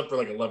I slept for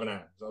like 11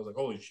 hours. I was like,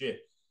 holy shit.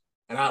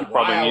 And You why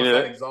probably I was needed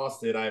that it.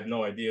 exhausted, I have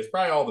no idea. It's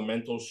probably all the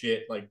mental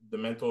shit, like the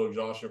mental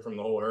exhaustion from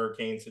the whole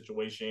hurricane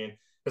situation.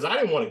 Because I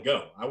didn't want to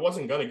go. I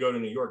wasn't going to go to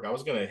New York. I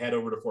was going to head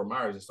over to Fort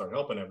Myers and start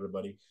helping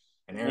everybody.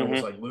 And Aaron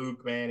was Hmm. like,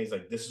 Luke, man, he's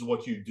like, this is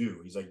what you do.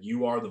 He's like,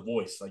 you are the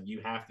voice. Like,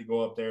 you have to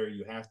go up there.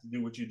 You have to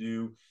do what you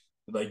do.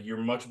 Like, you're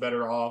much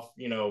better off,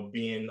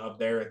 being up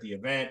there at the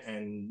event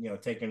and,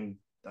 taking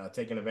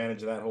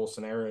advantage of that whole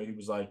scenario. He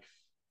was like,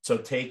 so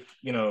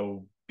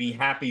be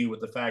happy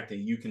with the fact that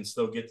you can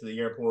still get to the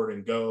airport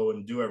and go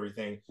and do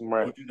everything. Go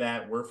Right. do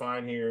that. We're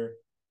fine here.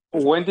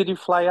 There's When plenty. did you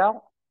fly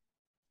out?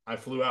 I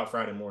flew out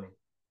Friday morning.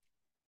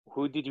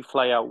 Who did you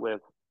fly out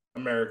with?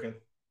 American.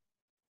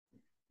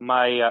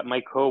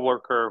 My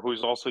coworker,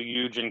 who's also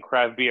huge in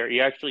craft beer,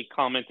 he actually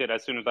commented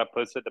as soon as I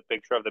posted the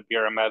picture of the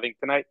beer I'm having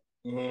tonight.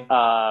 Mm-hmm.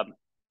 Um,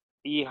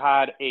 he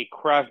had a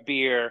craft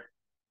beer,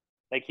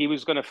 like he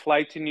was gonna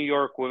fly to New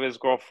York with his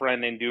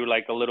girlfriend and do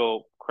like a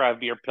little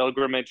craft beer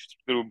pilgrimage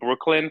through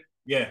Brooklyn.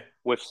 Yeah.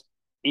 With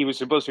He was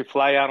supposed to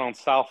fly out on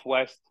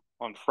Southwest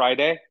on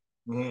Friday,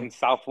 Mm-hmm. and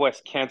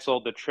Southwest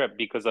canceled the trip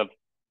because of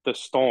the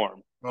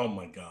storm. Oh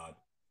my god.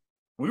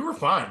 We were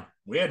fine.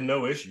 We had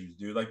no issues,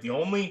 dude. Like the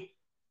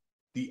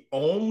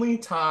only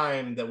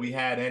time that we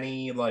had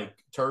any like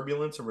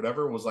turbulence or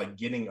whatever was like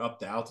getting up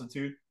to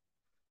altitude.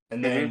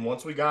 And then Mm-hmm.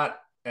 once we got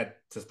at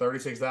to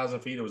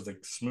 36,000 feet, it was the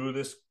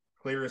smoothest,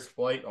 clearest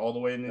flight all the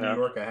way into New Yeah,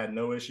 York. I had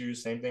no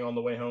issues. Same thing on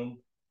the way home,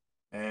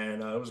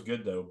 and it was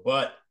good though.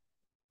 But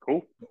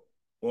cool.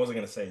 what was I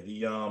gonna say?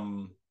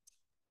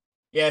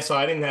 Yeah, so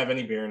I didn't have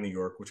any beer in New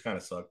York, which kind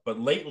of sucked. But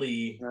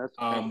lately, That's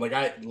okay. like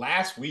I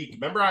last week,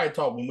 remember I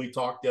talked when we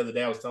talked the other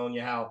day. I was telling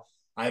you how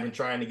I've been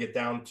trying to get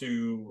down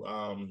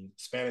to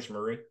Spanish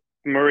Marie.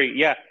 Marie,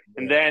 yeah.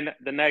 And Yeah, then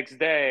the next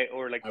day,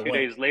 or like I two went.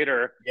 days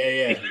later, Yeah,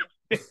 yeah,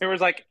 there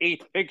was like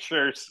eight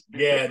pictures.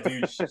 yeah,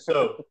 dude.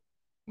 So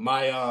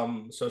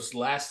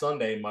last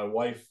Sunday, my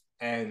wife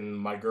and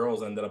my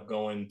girls ended up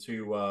going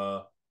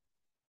to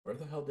where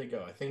the hell did they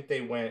go? I think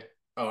they went.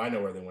 Oh, I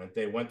know where they went.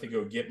 They went to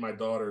go get my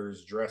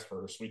daughter's dress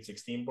for her sweet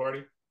 16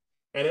 party.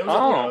 And it was,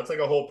 Oh, it's like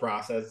a whole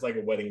process. It's like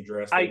a wedding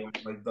dress. They I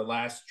went like the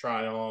last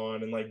try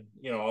on and like,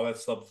 all that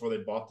stuff before they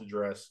bought the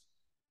dress.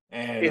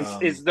 And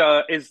is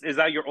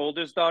that your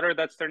oldest daughter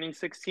that's turning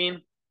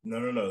 16? no,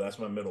 no, no, that's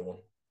my middle one.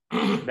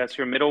 That's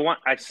your middle one.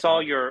 I saw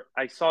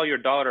your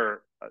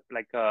daughter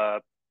like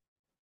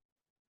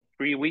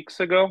 3 weeks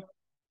ago.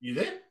 You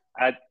did?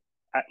 I,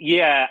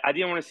 yeah, I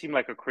didn't want to seem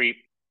like a creep,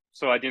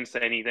 so I didn't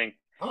say anything.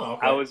 Oh,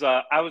 okay.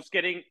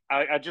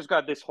 I just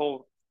got this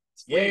whole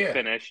Yeah, sleeve yeah.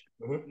 finished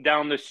Mhm.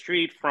 down the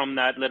street from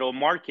that little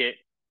market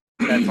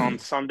that's on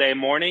Sunday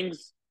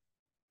mornings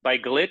by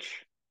Glitch.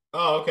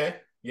 Oh,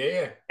 okay. Yeah,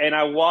 yeah. And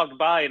I walked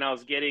by and I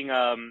was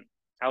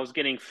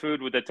getting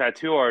food with the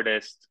tattoo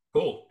artist.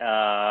 Cool.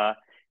 Uh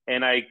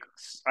and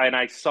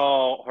I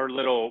saw her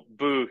little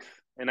booth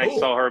and I saw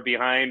Cool. her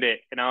behind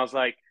it and I was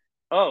like,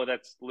 "Oh,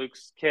 that's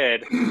Luke's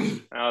kid."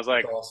 And I was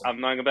That's like, awesome. I'm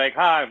not gonna be like,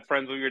 "Hi, I'm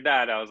friends with your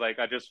dad." I was like,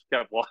 I just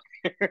kept walking.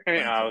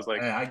 That's I was all.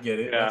 like, I get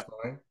it. yeah, That's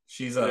fine.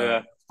 She's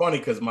yeah. funny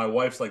because my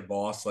wife's like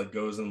boss, like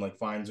goes and like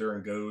finds her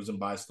and goes and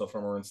buys stuff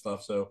from her and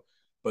stuff. So,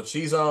 but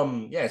she's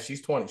yeah,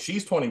 she's 20.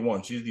 She's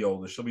 21. She's the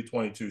oldest. She'll be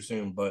 22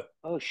 soon. But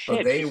Oh so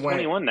shit, they she's went,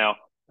 21 now.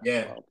 That's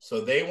yeah. wild.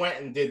 So they went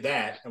and did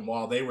that. And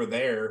while they were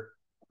there,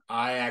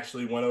 I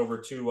actually went over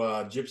to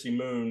Gypsy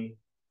Moon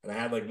and I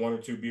had like one or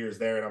two beers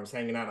there and I was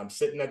hanging out. I'm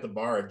sitting at the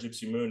bar at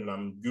Gypsy Moon and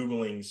I'm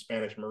Googling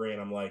Spanish Marie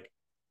and I'm like,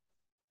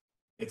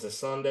 it's a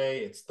Sunday,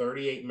 it's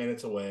 38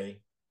 minutes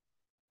away.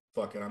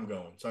 Fuck it, I'm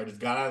going. So I just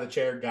got out of the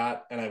chair,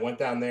 and I went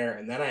down there,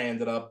 and then I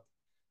ended up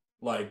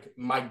like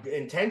my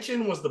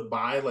intention was to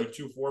buy like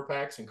 2 4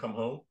 packs and come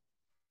home,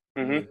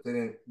 and Mm-hmm.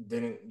 it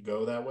didn't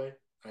go that way.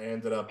 I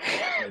ended up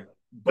like,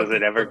 Does but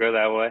it ever the go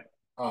that way?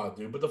 oh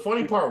dude, but the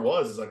funny part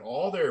was is like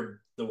all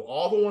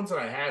the ones that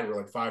I had were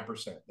like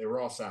 5%. They were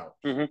all sour,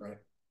 Mm-hmm. right?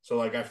 So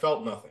like I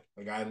felt nothing.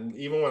 Like I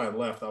even when I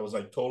left, I was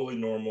like totally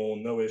normal,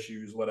 no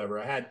issues,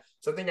 whatever.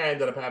 So I think I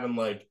ended up having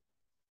like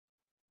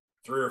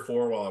 3 or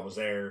 4 while I was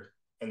there,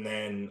 and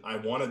then I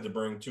wanted to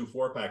bring 2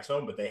 4 packs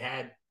home, but they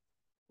had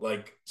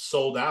like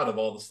sold out of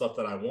all the stuff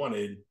that I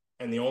wanted,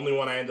 and the only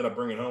one I ended up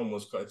bringing home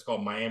was it's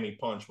called Miami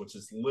Punch, which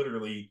is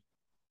literally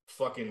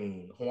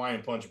fucking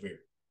Hawaiian Punch beer.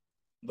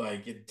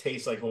 Like it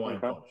tastes like Hawaiian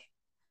Okay. Punch,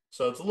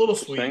 so it's a little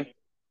Interesting. sweet,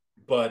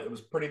 but it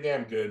was pretty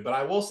damn good. But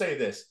I will say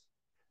this: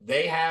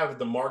 they have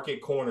the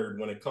market cornered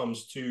when it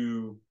comes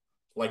to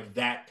like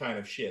that kind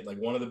of shit. Like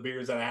one of the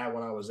beers that I had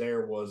when I was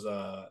there was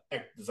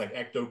it's like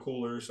Ecto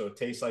Cooler, so it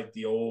tastes like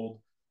the old,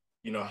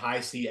 high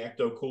C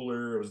Ecto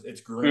Cooler.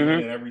 It's green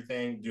Mm-hmm. and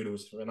everything, dude. It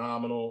was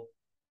phenomenal.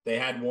 They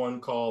had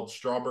one called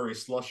Strawberry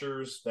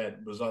Slushers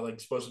that was like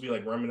supposed to be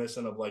like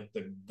reminiscent of like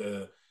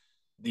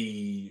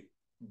the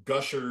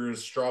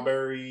Gushers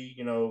strawberry,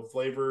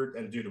 flavored,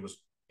 and dude, it was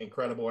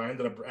incredible. I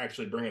ended up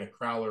actually bringing a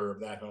crowler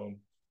of that home.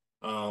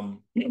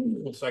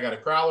 So I got a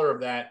crowler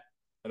of that,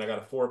 and I got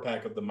a 4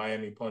 pack of the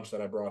Miami Punch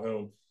that I brought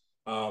home.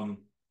 Um,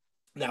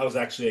 that was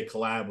actually a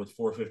collab with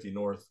 450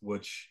 North,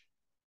 which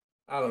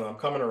I don't know. I'm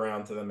coming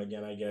around to them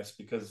again, I guess,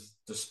 because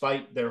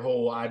despite their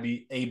whole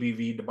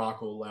ABV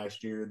debacle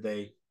last year,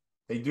 they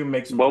do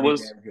make some What pretty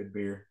was damn good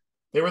beer.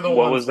 They were the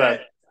what ones was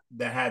that?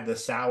 that had the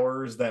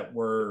sours that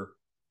were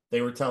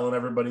they were telling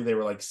everybody they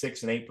were like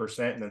 6 and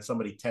 8%, and then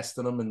somebody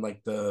tested them and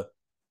like the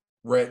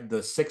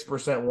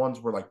 6% ones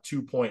were like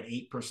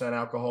 2.8%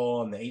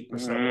 alcohol, and the 8%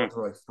 Mm-hmm. ones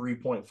were like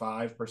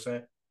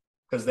 3.5%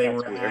 because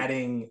That's weird.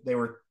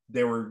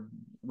 they were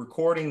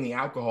recording the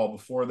alcohol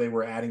before they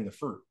were adding the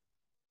fruit.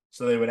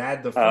 So they would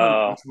add the fruit,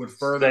 Uh, which would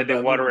further so they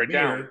dilute water the it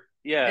down. beer.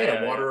 Yeah, Yeah, yeah,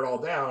 yeah. water it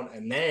all down,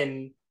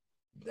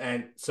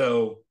 and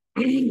so,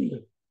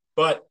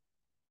 but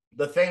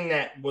the thing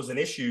that was an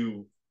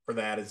issue for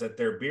that is that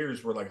their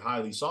beers were like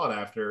highly sought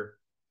after,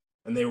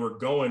 and they were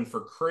going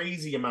for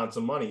crazy amounts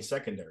of money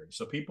secondary.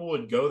 So people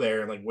would go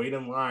there and like wait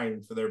in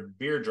line for their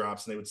beer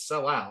drops, and they would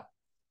sell out.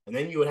 And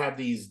then you would have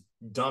these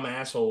dumb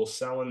assholes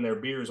selling their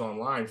beers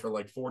online for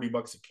like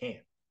 $40 a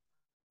can.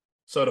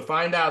 So to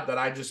find out that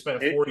I just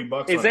spent It, $40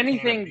 is on a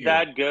can of anything beer,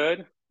 that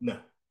good? no,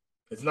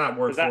 it's not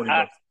worth Because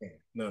 $40 a can.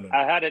 No, no, no.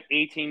 I had an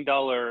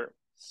 $18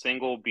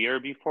 single beer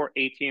before,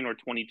 18 or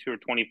 22 or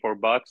 24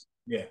 bucks.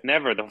 Yeah,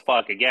 Never the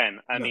fuck again.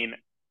 I no, mean,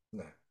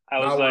 no, I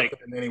was not worth like, it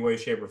in any way,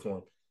 shape, or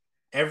form.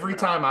 Every no.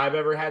 time I've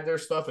ever had their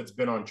stuff, it's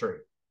been on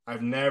trade.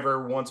 I've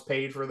never once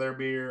paid for their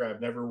beer.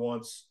 I've never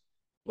once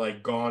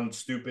like gone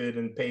stupid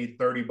and paid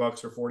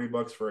 $30 or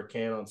 $40 for a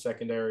can on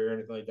secondary or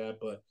anything like that.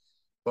 But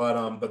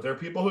there are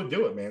people who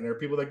do it, man. There are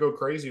people that go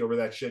crazy over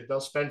that shit. They'll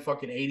spend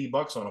fucking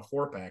 $80 on a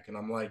 4 pack, and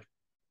I'm like,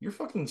 you're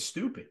fucking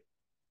stupid.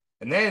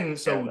 And then Yeah,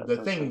 so that's the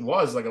thing insane.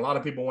 was like a lot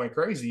of people went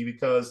crazy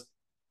because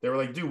they were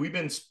like, dude, we've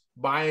been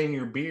buying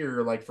your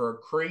beer like for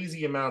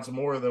crazy amounts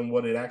more than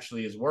what it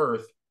actually is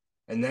worth.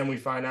 And then we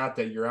find out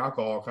that your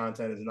alcohol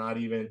content is not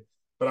even.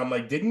 But I'm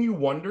like, didn't you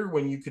wonder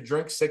when you could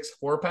drink 6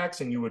 4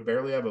 packs and you would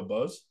barely have a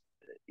buzz?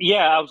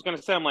 Yeah, I was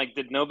gonna say, I'm like,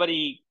 did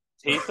nobody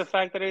taste the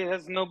fact that it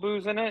has no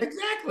booze in it?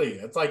 Exactly.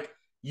 It's like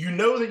you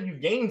know that you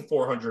gained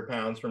 400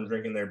 pounds from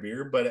drinking their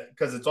beer, but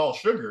because it's all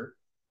sugar,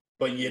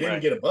 but you didn't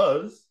Right. get a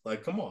buzz.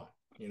 Like, come on.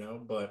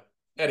 But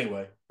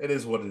anyway, it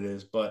is what it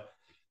is. But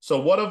so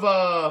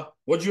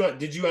what you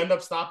did you end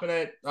up stopping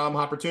at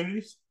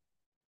opportunities?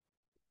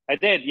 I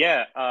did,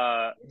 yeah.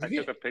 What'd I you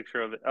took get? a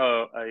picture of it.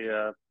 Oh,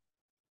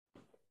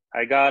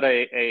 I got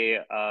a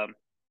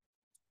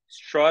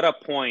Strata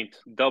Point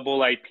double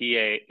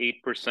IPA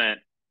 8%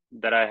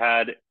 that I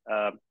had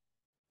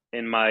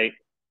in my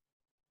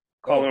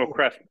Oh, Colorado cool.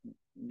 Craft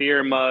beer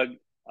Okay. mug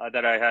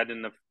that I had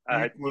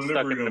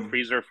stuck it in the Equilibrium.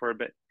 freezer for a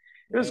bit.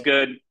 It was Yeah.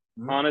 good,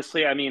 Mhm.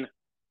 honestly. I mean,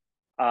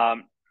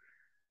 um,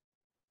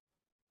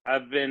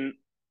 I've been,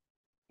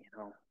 you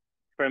know,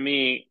 for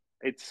me,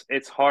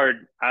 it's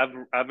hard. I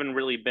haven't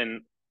really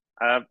been,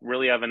 I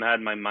really haven't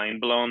had my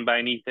mind blown by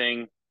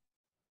anything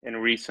in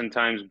recent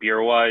times,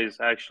 beer wise.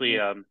 Actually,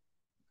 Mhm.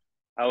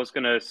 I was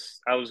gonna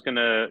I was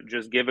gonna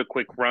just give a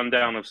quick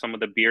rundown of some of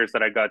the beers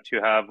that I got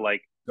to have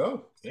like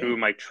Go. through Yeah.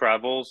 my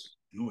travels,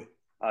 Do it.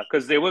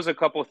 because there was a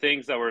couple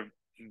things that were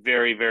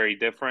very very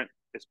different,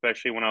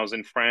 especially when I was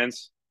in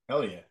France.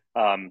 Hell yeah.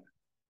 Um,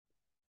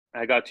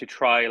 I got to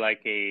try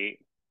like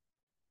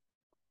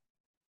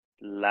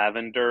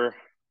lavender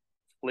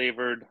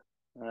flavored.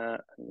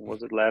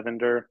 Was it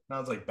lavender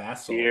Sounds like bath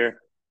salts.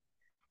 beer?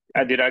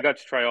 I did. I got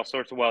to try all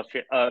sorts of wild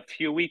shit. A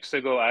few weeks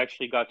ago, I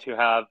actually got to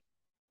have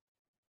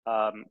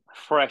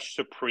Fresh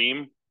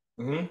Supreme.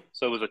 Hmm.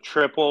 So it was a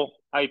triple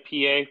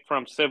IPA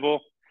from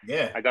Civil.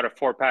 Yeah. I got a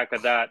 4 pack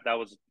of that. That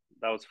was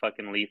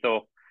fucking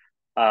lethal.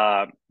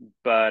 Uh,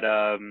 but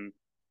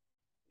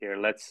here,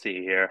 let's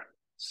see here.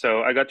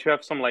 So I got to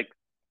have some like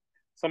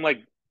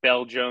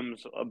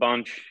Belgiums a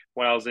bunch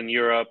when I was in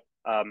Europe.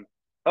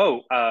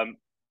 Oh,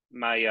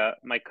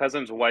 my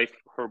cousin's wife,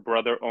 her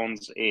brother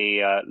owns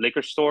a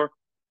liquor store,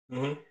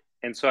 Hmm.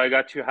 and so I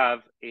got to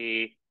have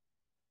a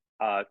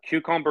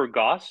cucumber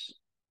goss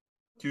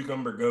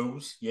Cucumber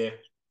goes. Yeah.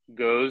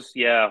 goes,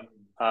 yeah.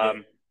 Yeah.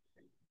 Um,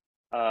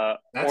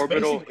 That's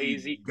orbital basically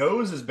hazy.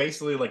 goes is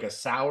basically like a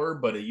sour,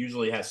 but it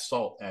usually has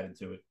salt added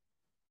to it.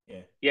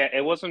 Yeah. Yeah,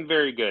 it wasn't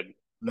very good,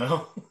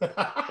 No.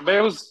 but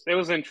it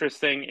was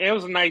interesting. It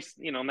was a nice,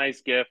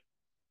 nice gift.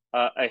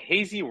 A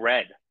hazy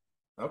red.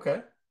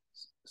 Okay.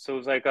 So it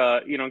was like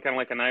kind of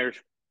like an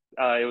Irish.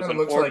 It was Kind of an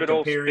looks like a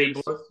orbital period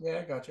space. blood. Yeah,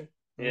 I got you.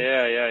 Mhm.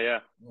 Yeah, yeah, yeah.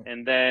 Yeah.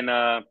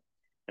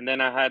 And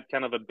then I had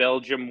kind of a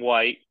Belgium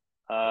white,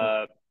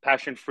 Cool.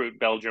 passion fruit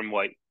Belgium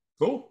white.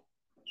 Cool.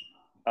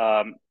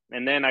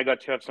 And then I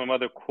got to have some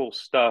other cool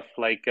stuff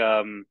like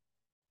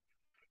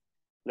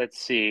let's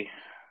see,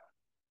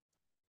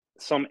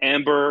 some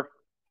amber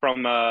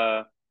from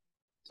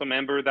some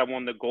amber that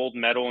won the gold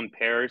medal in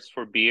Paris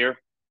for beer.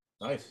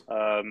 Nice.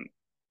 Um,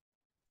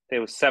 it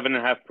was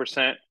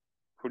 7.5%,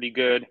 pretty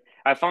good.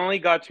 I finally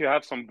got to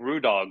have some brew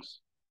dogs.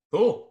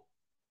 Cool.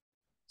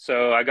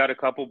 So I got a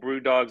couple brew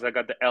dogs. I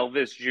got the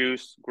Elvis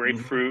Juice Hmm.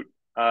 grapefruit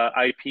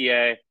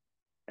IPA,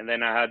 and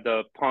then I had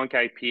the Punk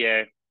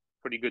IPA.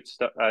 Pretty good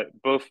stuff.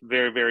 Both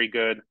very very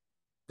good.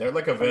 They're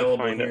like Trying to available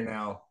find it. here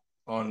now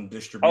on Oh,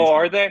 distribution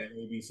are they? at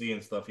ABC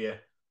and stuff. Yeah.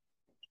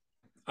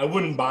 I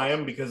wouldn't That's buy them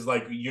awesome. because,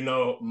 like,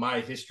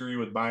 my history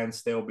with buying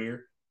stale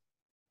beer,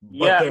 but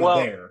Yeah. they're Well.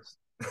 there.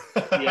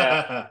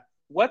 Yeah.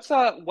 What's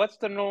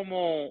the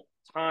normal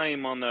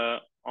time on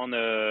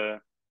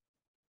the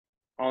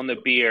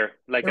beer,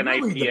 like It an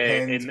really IPA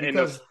depends in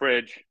the because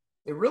fridge?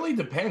 it really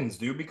depends,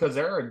 dude. Because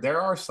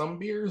there are some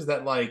beers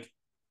that like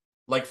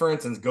for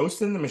instance,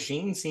 Ghost in the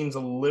Machine seems to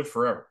live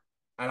forever.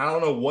 And I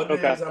don't know what it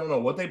Okay. is. I don't know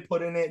what they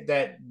put in it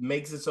that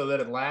makes it so that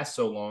it lasts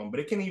so long, but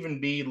it can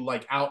even be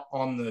like out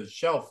on the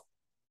shelf,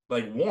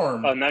 like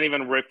warm. Not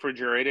even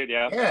refrigerated.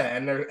 Yeah. Yeah,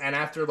 and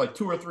after like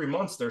 2 or 3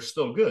 months, they're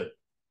still good.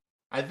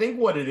 I think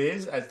what it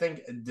is, I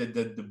think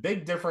the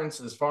big difference,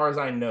 as far as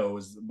I know,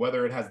 is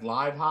whether it has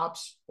live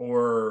hops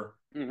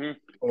Hmm.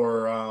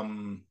 or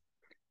um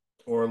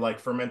or like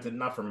fermented,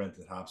 not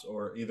fermented hops,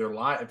 or either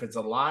live. If it's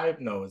a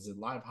live, no, is it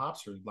live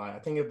hops or live? I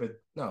think if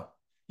it no,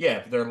 yeah,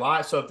 if they're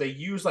live. So if they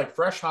use like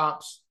fresh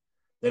hops,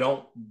 they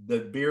don't. The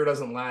beer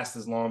doesn't last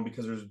as long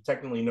because there's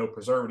technically no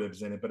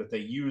preservatives in it. But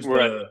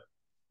Right.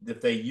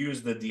 if they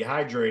use the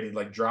dehydrated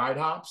like dried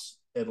hops,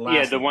 it Yeah,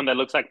 lasts the one longer. that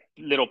looks like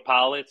little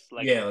pallets,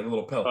 like Yeah, like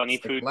little bunny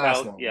pellets, like it food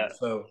lasts pallets. longer. Yeah.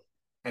 So,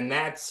 and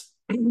that's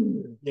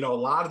a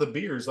lot of the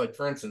beers, like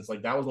for instance,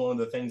 like that was one of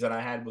the things that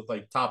I had with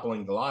like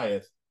Toppling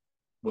Goliath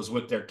was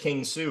with their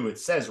King Sue. It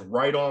says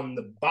right on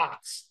the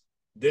box,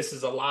 this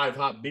is a live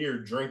hot beer,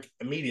 drink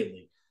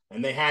immediately.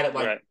 And they had it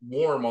like Right.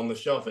 warm on the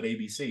shelf at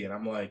ABC. And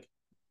I'm like,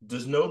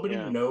 does nobody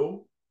Yeah.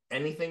 know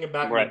anything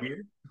about your Right.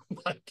 beer?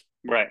 Like,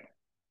 Right.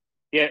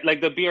 Yeah,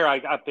 like the beer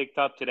I picked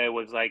up today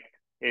was like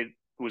it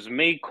was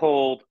made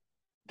cold,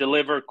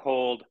 delivered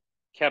cold,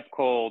 kept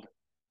cold.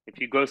 If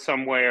you go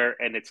somewhere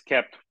and it's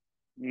kept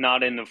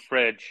not in the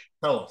fridge,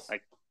 tell us.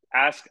 like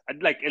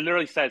like it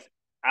literally says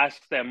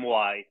ask them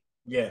why.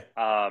 Yeah.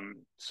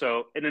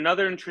 And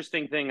another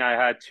interesting thing I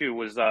had too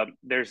was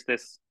there's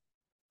this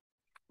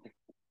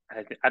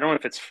I don't know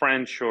if it's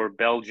French or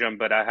Belgium,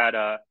 but I had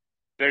a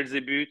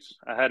Belzebut.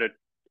 I had a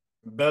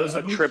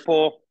Beelzebooth?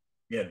 triple.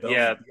 Yeah,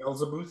 Yeah,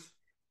 Beelzebooth.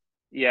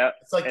 yeah.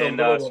 It's like the And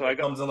little one so I that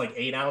got comes in like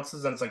 8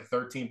 ounces and it's like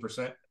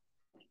 13%.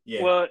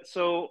 Yeah. Well,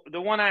 so the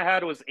one I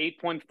had was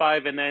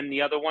 8.5, and then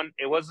the other one,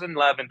 it wasn't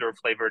lavender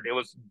flavored. It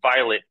was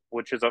violet,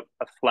 which is a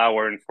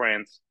flower in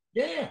France.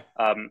 Yeah.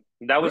 Yeah.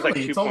 That was like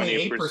Really? It's only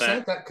 2.8%.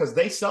 8%, that because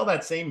they sell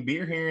that same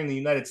beer here in the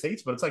United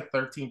States, but it's like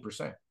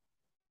 13%.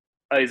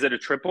 Is it a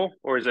triple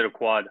or is it a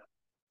quad?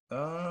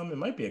 It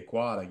might be a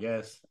quad, I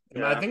guess.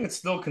 And I Yeah, think it's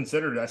still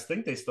considered. I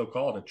think they still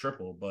call it a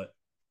triple, but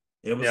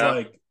it was yeah,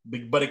 like,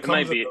 but it it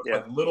might comes in be. those Yeah,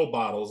 like little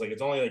bottles. Like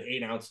it's only like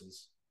 8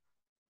 ounces.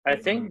 I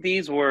think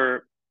these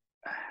were,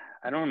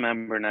 I don't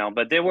remember now,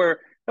 but it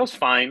was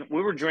fine.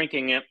 We were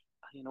drinking it.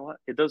 You know what?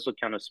 It does look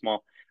kind of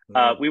small.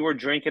 Yeah. We were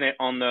drinking it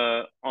on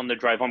the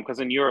drive home because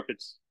in Europe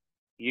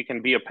you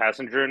can be a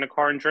passenger in the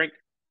car and drink.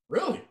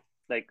 Really?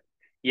 Like,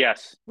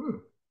 yes, Hmm.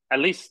 at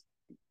least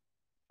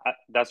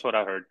that's what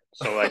I heard.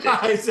 So I did.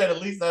 I said at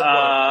least that's what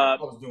I heard.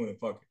 Uh, I was doing it.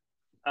 Fuck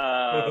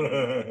um,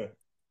 it.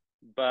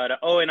 but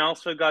and I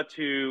also got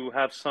to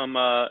have some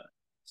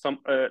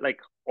like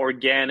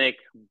organic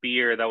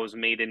beer that was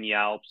made in the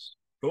Alps.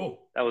 Cool.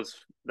 That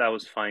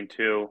was fine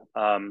too.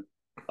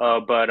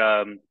 But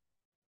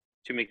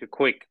to make it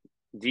quick,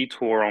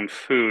 detour on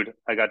food,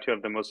 I got to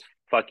have the most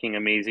fucking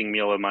amazing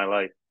meal of my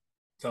life.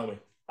 Tell me.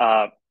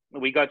 Uh,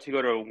 we got to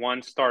go to a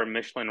 1-star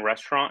Michelin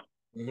restaurant.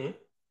 Mm-hmm.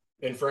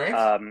 In France?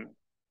 Um,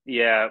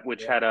 yeah,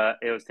 which Yeah. had I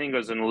think it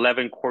was an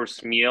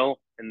 11-course meal,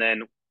 and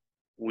then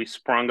we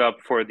sprung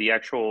up for the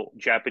actual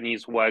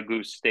Japanese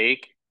Wagyu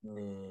steak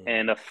Mm.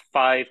 and a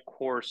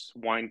 5-course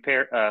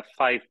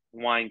five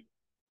wine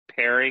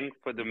pairing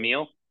for the Mm-hmm.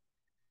 meal.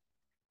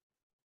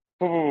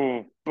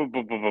 Ooh,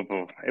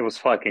 it was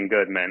fucking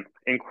good, man.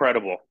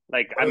 Incredible.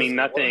 Like, I mean,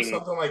 What does nothing.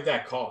 something like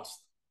that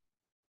cost?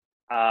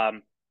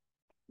 Um,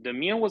 the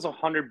meal was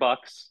 $100,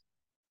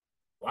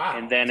 and Wow,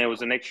 then that's it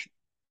was an extra.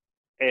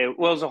 It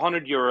was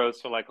 €100,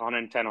 so like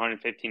 110,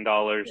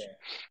 $115.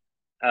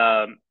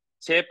 yeah. Um,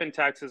 Tip and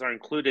taxes are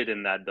included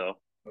in that though.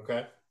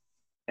 Okay.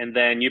 And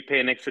then you pay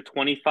an extra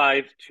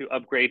 25 to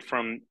upgrade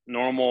from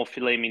normal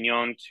filet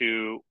mignon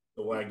to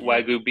The Wagyu.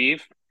 Wagyu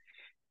beef.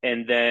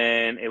 And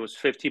then it was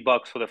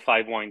 $50 for the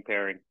 5 wine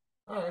pairing.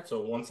 All right, so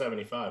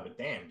 175. But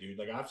damn, dude,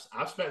 like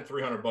I've spent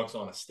 $300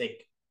 on a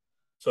steak,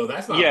 so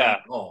that's not bad Yeah,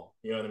 at all.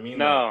 You know what I mean? Like,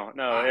 no,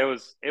 wow.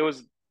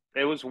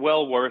 it was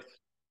well worth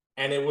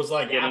And it was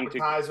like getting to.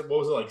 appetizer. What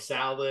was it like?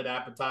 Salad,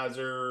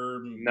 appetizer,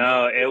 main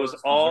No, course,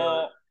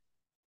 dessert.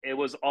 it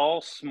was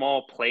all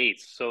small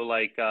plates. So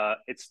like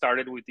it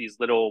started with these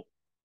little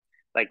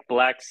like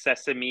black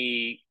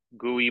sesame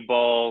gooey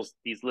balls,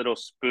 these little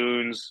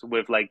spoons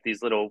with like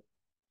these little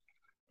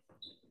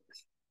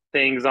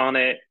things on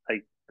it.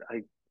 I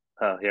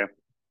yeah.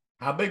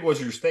 How big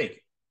was your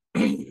steak?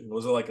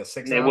 Was it like a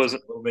six It ounce, was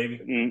like a little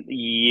baby?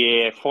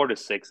 yeah, 4 to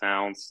 6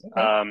 ounce.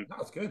 Okay,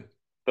 that's good.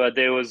 But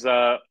there was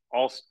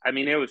also I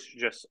mean it was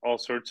just all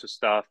sorts of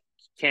stuff.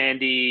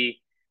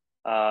 Candy,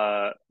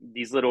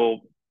 these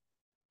little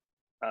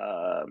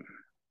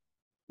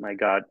my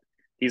God.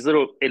 These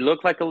little it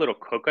looked like a little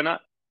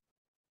coconut,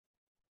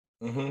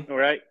 Mm-hmm.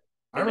 right?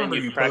 I And then remember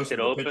you you cracked it posted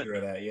a open. picture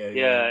of that. Yeah, yeah,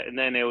 Yeah, yeah. and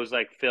then it was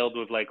like filled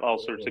with like all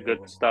sorts of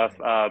good stuff.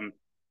 Oh.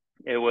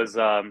 It was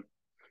Was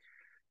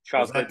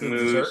that chocolate the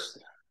dessert? mousse.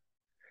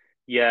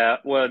 Yeah,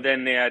 well,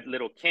 then they had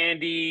little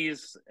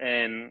candies,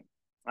 and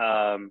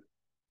um,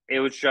 it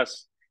was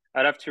just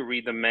I'd have to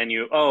read the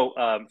menu.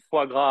 Oh,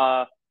 foie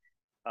gras,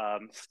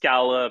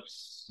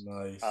 scallops,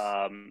 Nice.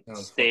 Sounds fucking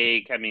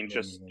steak. I mean,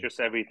 just amazing. just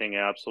everything.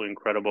 Absolutely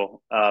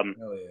incredible. Hell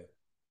yeah.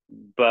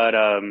 But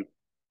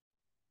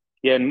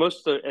yeah, and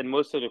most of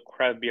the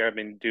craft beer I've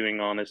been doing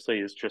honestly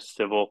is just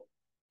civil.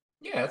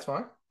 Yeah, that's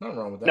fine. Nothing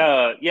wrong with that.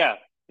 No, yeah,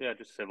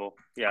 just civil.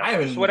 Yeah, I just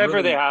haven't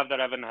whatever they really, have that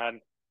I haven't had.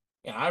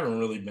 yeah, I haven't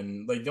really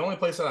been like the only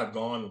place that I've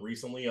gone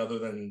recently, other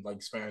than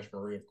like Spanish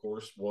Marie, of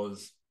course,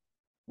 was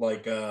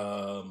like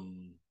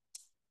Gypsy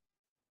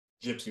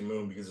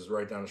Moon because it's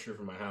right down the street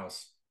from my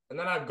house. And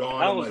then I've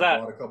gone How and was like that?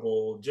 bought a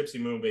couple Gypsy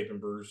Moon vape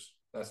and brews.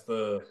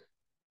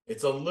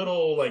 It's a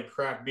little like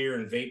craft beer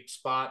and vape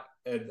spot.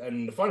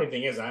 And the funny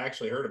thing is, I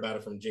actually heard about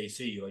it from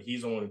JC. Like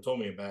he's the one who told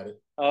me about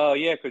it. Oh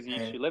yeah, because you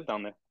And used to live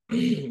down there.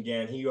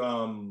 yeah,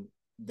 and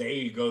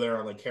they go there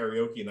on like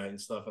karaoke night and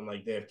stuff, and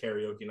like they have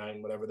karaoke night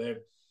and whatever.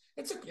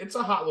 It's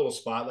a hot little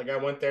spot. Like I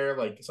went there.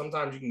 Like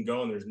sometimes you can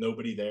go and there's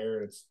nobody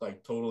there. It's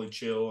like totally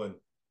chill and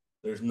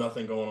there's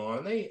nothing going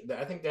on. And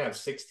I think they have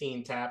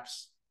 16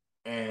 taps,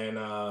 and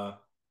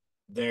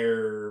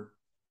they're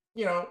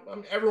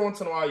every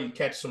once in a while you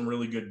catch some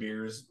really good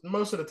beers.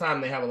 Most of the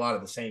time they have a lot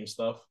of the same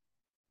stuff.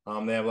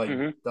 They have like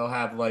Hmm. they'll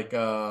have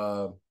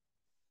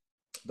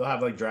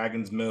like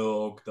Dragon's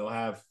Milk. They'll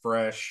have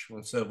Fresh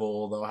from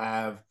Civil. They'll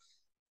have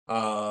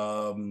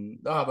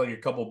like a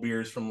couple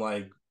beers from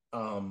like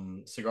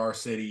Cigar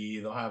City.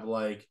 They'll have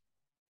like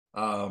they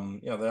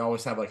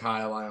always have like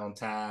High Lie on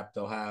tap.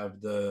 They'll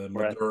have the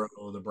Right.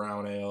 Maduro, the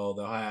brown ale.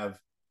 They'll have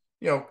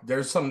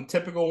there's some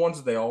typical ones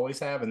that they always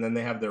have, and then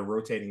they have their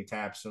rotating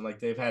taps. And like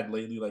they've had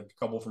lately, like a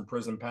couple from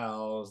Prison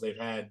Pals. They've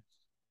had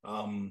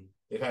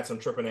some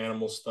Tripping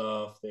Animal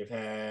stuff. They've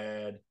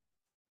had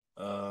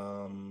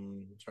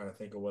trying to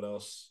think of what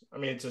else. I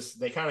mean, it's just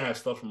they kind of have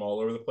stuff from all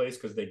over the place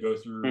because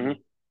Hmm.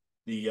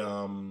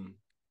 the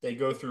they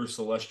go through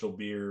Celestial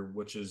Beer,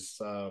 which is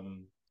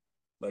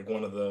like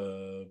one of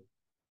the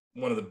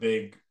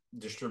big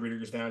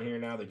distributors down here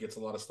now that gets a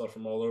lot of stuff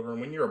from all over.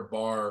 And when you're a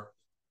bar,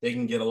 they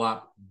can get a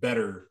lot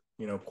better,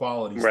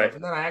 quality Right. stuff.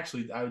 And then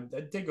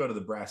I did go to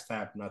the Brass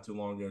Tap not too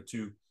long ago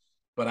too,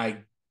 but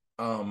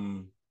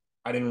um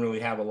I didn't really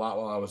have a lot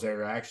while I was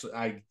there.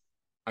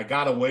 I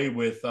got away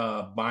with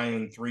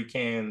buying 3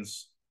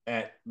 cans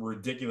at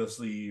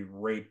ridiculously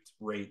raped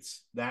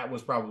rates. That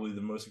was probably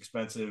the most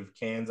expensive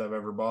cans I've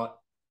ever bought.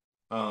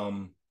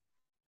 Um,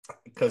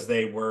 because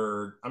they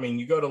were, I mean,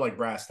 you go to like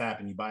Brass Tap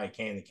and you buy a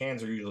can, the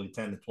cans are usually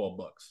 10 to 12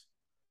 bucks.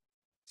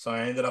 So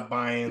I ended up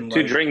buying To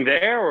like, drink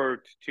there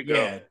or to go?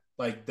 yeah,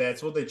 like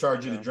that's what they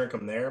charge you to Yeah. drink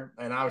them there.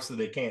 And obviously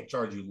they can't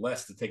charge you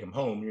less to take them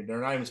home. They're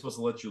not even supposed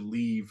to let you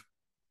leave.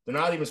 They're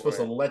not even supposed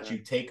to Right. let Right. you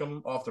take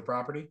them off the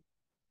property.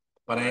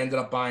 But I Right. ended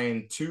up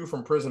buying 2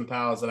 from Prison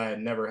Pals that I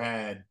had never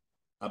had,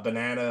 a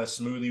banana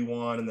smoothie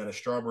one and then a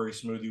strawberry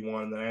smoothie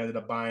one. And then I ended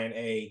up buying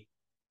a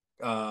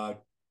uh,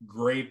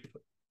 grape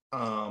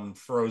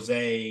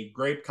frosé,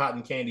 grape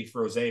cotton candy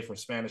frosé for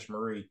Spanish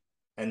Marie.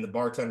 And the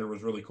bartender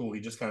was really cool. He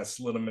just kind of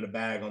slid them in a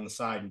bag on the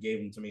side and gave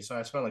them to me. So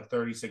I spent like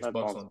 36 That's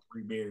bucks awesome. on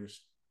 3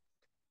 beers.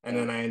 And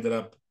Yeah. then I ended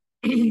up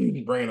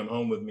bringing them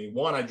home with me.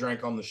 One I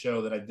drank on the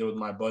show that I did with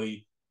my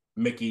buddy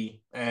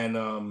Mickey, and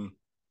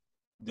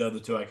the other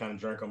two I kind of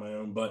drank on my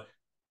own. But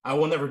I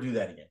will never do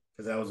that again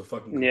because that was a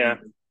fucking Yeah.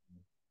 complete.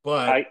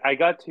 But I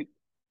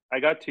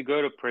got to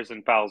go to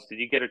Prison Pals. Did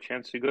you get a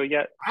chance to go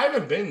yet? I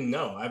haven't been.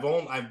 No,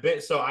 I've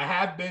been. So I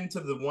have been to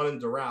the one in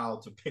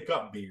Doral to pick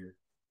up beer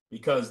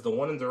because the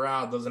one in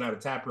Doral doesn't have a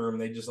tap room.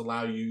 They just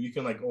allow you. You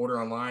can like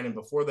order online, and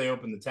before they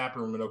open the tap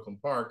room in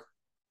Oakland Park,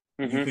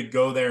 you could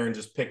go there and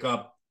just pick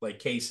up like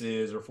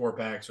cases or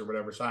 4-packs or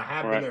whatever. So I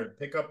have been there to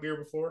pick up beer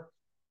before,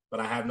 but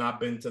I have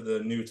not been to the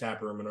new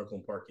tap room in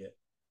Oakland Park yet.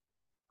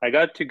 I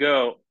got to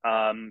go.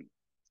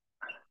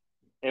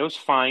 It was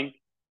fine.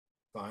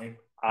 Fine.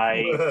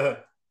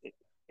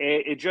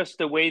 It just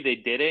the way they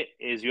did it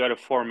is you had to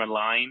form a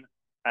line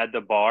at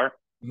the bar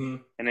mm-hmm.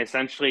 and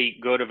essentially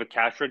go to the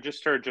cash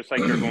register just like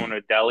you're going to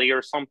a deli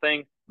or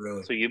something.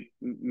 Really? So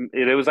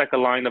it was like a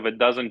line of a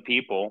dozen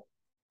people.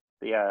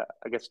 Yeah,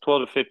 I guess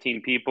 12 to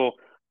 15 people.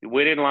 You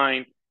wait in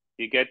line,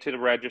 you get to the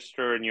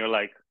register, and you're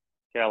like,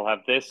 okay, I'll have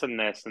this and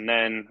this. And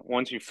then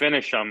once you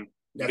finish them,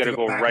 you got to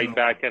go right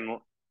back and,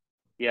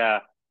 yeah.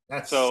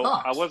 That so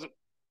sucks.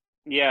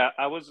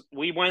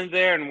 We went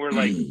there and we're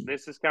like,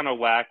 this is kind of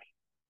whack.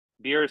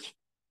 Beers.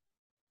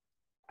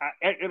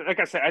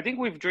 Like I said, I think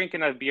we've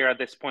drinking a beer at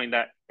this point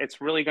that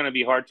it's really going to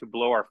be hard to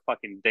blow our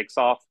fucking dicks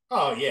off.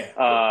 Oh,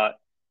 yeah.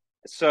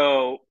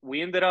 So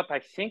we ended up, I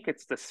think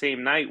it's the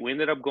same night, we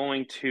ended up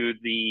going to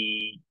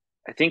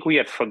I think we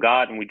had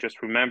forgotten, we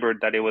just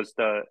remembered that it was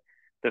the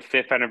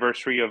 5th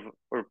anniversary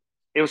or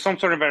it was some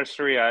sort of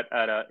anniversary at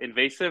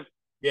Invasive.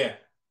 Yeah.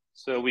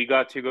 So we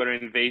got to go to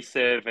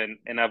Invasive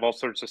and have all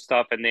sorts of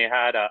stuff. And they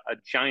had a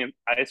giant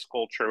ice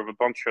sculpture of a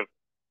bunch of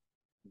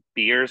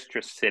beers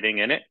just sitting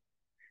in it.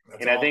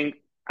 That's and awesome.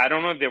 I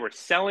don't know if they were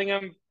selling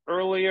them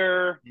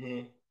earlier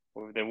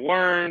or if they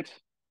weren't,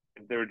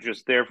 if they were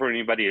just there for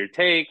anybody to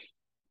take.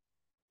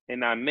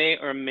 And I may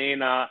or may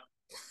not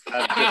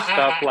have just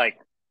stuffed like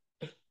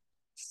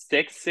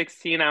 6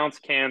 16-ounce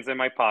cans in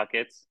my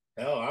pockets.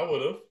 Hell, I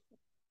would have.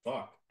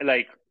 Fuck.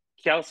 Like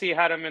Kelsey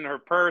had them in her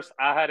purse.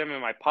 I had them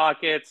in my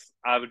pockets.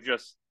 I would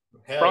just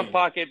front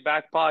pocket,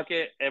 back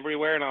pocket,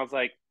 everywhere. And I was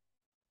like,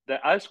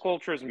 the ice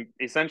sculpture is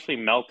essentially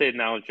melted.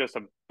 Now it's just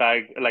a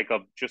bag,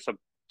 just a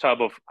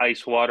tub of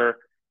ice water.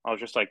 I was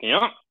just like,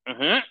 yeah,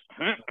 awesome.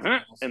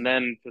 And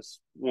then just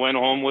went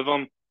home with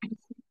them.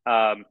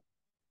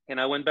 And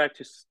I went back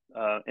to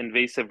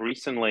Invasive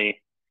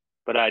recently,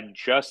 but I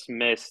just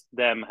missed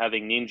them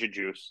having Ninja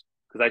Juice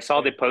because I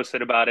saw they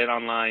posted about it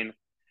online.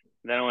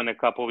 Then I went a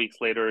couple weeks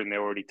later and they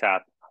were already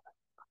tapped.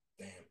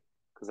 Damn.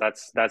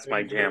 Because that's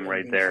my jam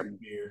right there.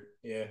 Beer.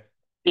 Yeah.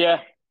 Yeah,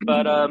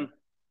 but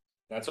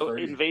that's so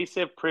crazy.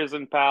 Invasive,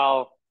 Prison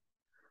Pal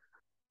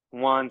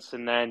once,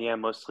 and then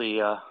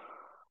mostly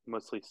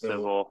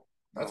Civil.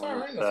 That's all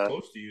right. That's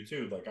close to you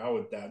too. Like I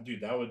would,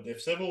 that would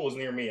if Civil was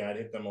near me, I'd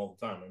hit them all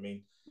the time. I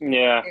mean,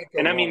 yeah,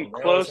 and I mean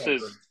close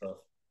is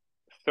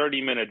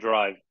 30-minute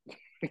drive.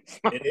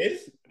 It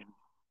is.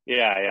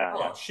 Yeah.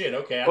 Oh shit.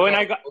 Okay.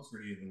 I got closer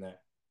to you than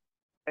that.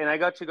 And I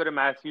got to go to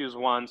Matthews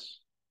once,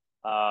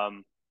 but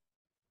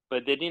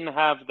they didn't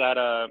have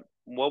that.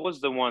 What was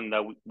the one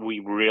that we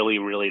really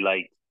really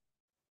liked?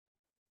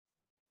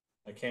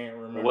 I can't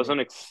remember. It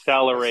wasn't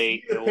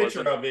Accelerate. I see a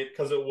picture of it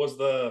because it was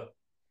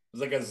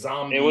like a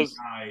zombie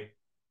guy.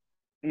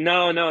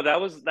 No,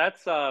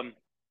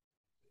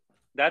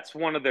 that's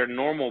one of their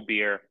normal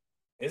beer.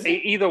 Is it?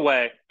 Either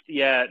way,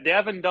 yeah, they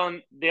haven't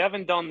done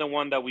the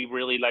one that we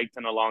really liked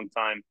in a long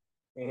time,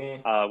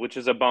 which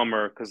is a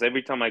bummer because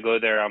every time I go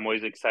there, I'm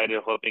always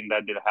excited, hoping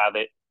that they'd have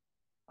it.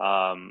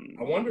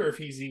 I wonder if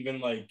he's even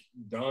like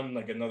done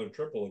like another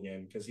triple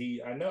again because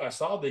I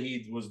saw that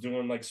he was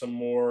doing like some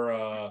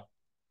more.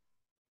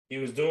 He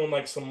was doing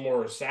like some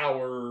more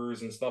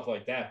sours and stuff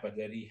like that, but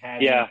that he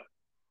had. Yeah.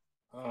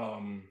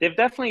 They've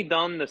definitely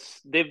done this.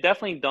 They've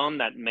definitely done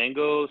that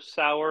mango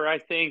sour, I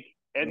think,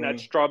 and that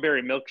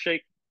strawberry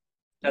milkshake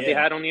that they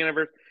had on the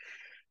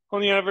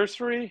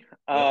anniversary.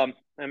 I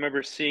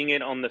remember seeing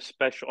it on the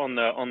special on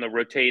the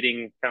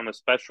rotating kind of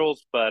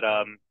specials, but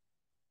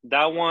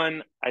that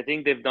one I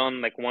think they've done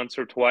like once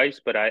or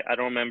twice, but I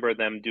don't remember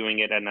them doing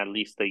it in at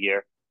least a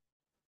year,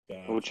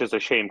 which is a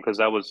shame because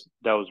that was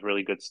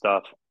really good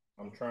stuff.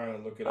 I'm trying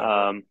to look it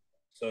up.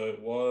 So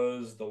it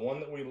was the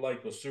one that we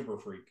liked was Super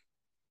Freak.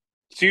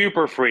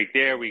 Super Freak.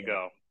 There we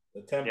go.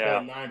 The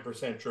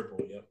 10.9% triple.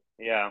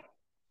 Yep.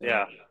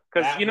 Yeah.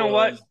 Because you know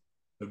what?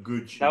 A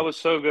good shit. That was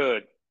so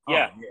good.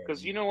 Yeah.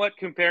 Because you know what?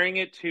 Comparing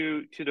it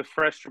to the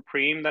Fresh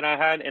Supreme that I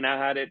had, and I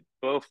had it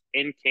both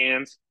in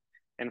cans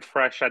and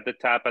fresh at the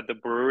tap at the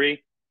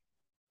brewery.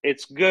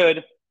 It's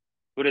good,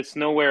 but it's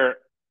nowhere.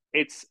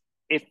 It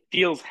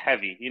feels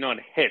heavy. You know,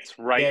 it hits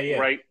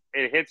right.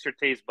 It hits your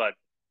taste bud.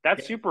 that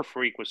Yeah. Super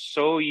Freak was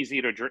so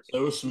easy to drink,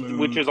 So which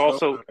smooth, is so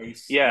also,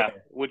 nice. yeah, Yeah.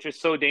 which is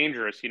so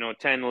dangerous.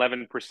 10,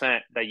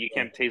 11% that you Yeah.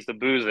 can't taste the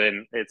booze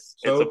in. It's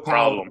So a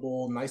problem.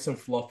 palatable, nice and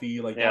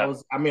fluffy. Like that Yeah,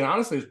 was, I mean,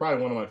 honestly, it's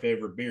probably one of my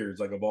favorite beers,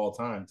 like of all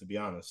time, to be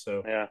honest.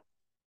 yeah.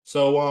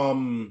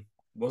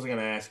 What was I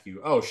gonna ask you?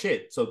 Oh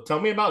shit. So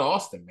tell me about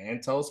Austin, man.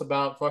 Tell us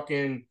about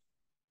fucking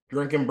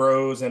drinking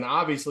bros. And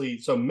obviously,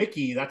 so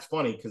Mickey, that's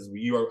funny because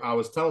I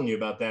was telling you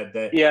about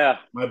that Yeah,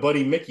 my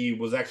buddy Mickey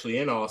was actually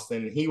in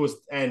Austin.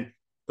 And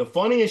the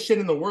funniest shit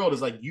in the world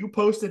is like you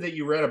posted that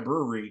you were at a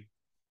brewery,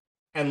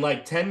 and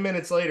like 10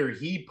 minutes later,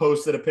 he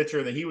posted a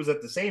picture that he was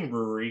at the same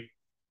brewery.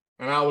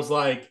 And I was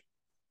like,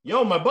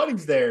 yo, my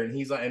buddy's there. And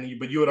he's like,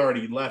 but you had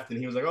already left. And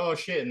he was like, oh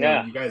shit. And then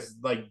yeah. you guys,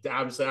 like,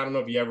 obviously, I don't know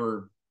if you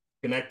ever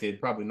connected,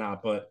 probably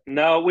not, but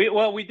No, we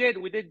did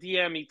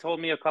DM. He told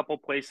me a couple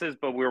places,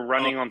 but we are oh,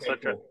 running on okay,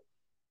 such cool.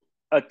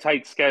 a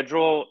tight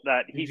schedule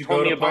that he Did you told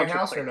go me to a Pint bunch of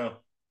House or places.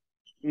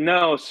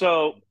 no? No,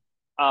 so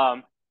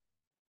um,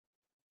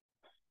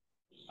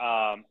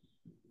 um,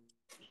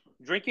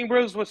 Drinking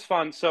Bros was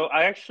fun. So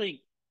I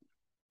actually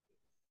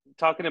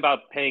talking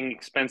about paying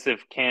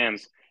expensive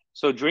cans.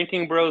 So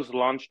Drinking Bros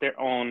launched their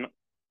own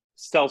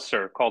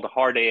seltzer called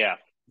Hard AF.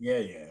 Yeah,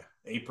 yeah.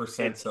 8% It's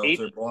eight.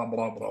 seltzer, blah,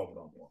 blah, blah,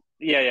 blah, blah.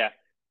 Yeah, yeah.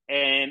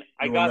 And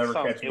I You will got never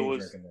some. catch It me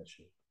was drinking that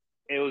shit.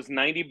 it was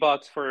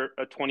 $90 for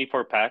a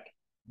 24 pack.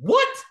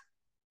 What?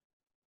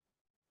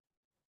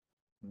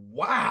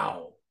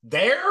 Wow.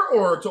 There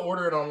or to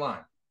order it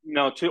online?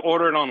 No, to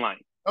order it online.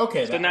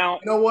 Okay, So that now,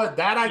 you know what?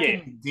 That I yeah,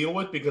 can deal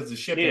with because the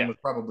shipping yeah. was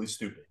probably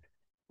stupid.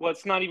 Well,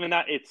 it's not even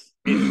that. It's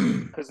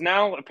because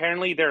now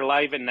apparently they're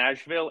live in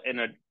Nashville, and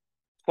a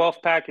 12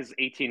 pack is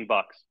 $18.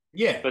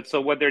 Yeah, But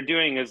so what they're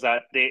doing is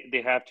that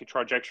they have to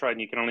charge extra,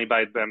 and you can only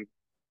buy them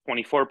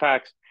 24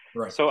 packs.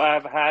 right. So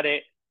I've had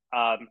it.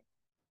 Not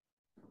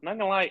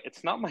gonna lie,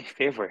 it's not my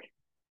favorite.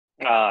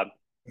 Uh,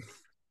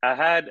 I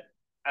had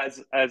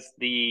as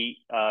the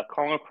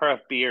Colin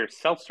Craft Beer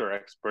seltzer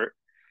expert.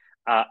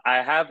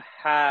 I have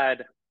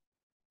had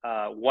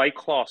White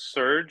Claw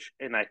Surge,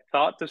 and I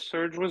thought the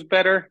Surge was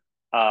better,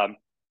 but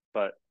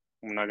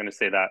I'm not gonna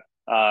say that.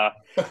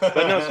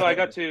 But no, so I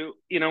got to,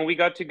 we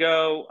got to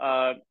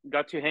go,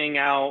 got to hang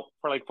out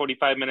for like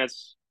 45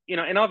 minutes,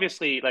 and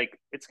obviously, like,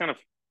 it's kind of,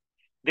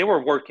 they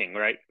were working,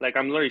 right? Like,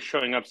 I'm literally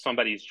showing up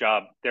somebody's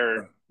job.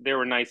 Right. They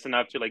were nice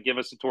enough to like give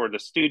us a tour of the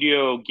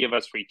studio, give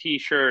us free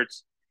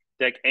T-shirts,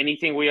 like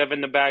anything we have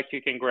in the back,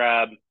 you can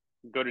grab,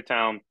 go to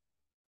town.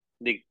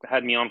 They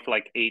had me on for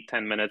like 8,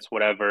 10 minutes,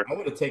 whatever. I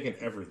would have taken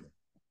everything.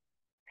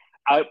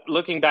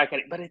 Looking back at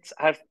it, but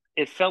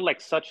it felt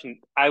like such an,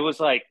 I was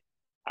like,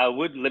 I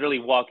would literally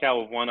walk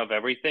out with one of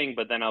everything,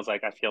 but then I was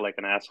like, I feel like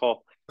an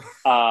asshole.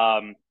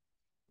 Um,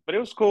 but it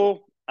was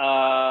cool.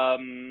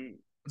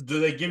 Do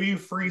they give you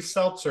free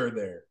seltzer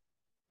there?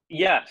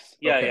 Yes,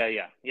 yeah, Okay.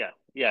 yeah, yeah,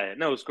 yeah, yeah.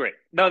 No, it was great.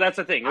 No, that's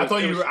the thing. I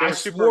thought They I were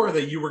super. swore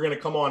that you were going to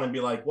come on and be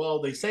like,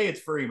 well, they say it's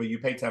free, but you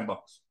pay $10.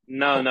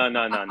 No, no,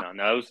 no, no, no,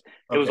 no. It was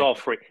Okay. all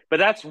free. But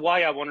that's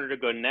why I wanted to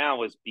go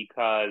now, is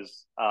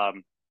because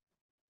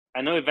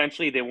I know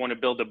eventually they want to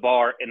build a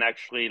bar and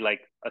actually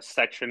like a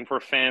section for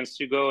fans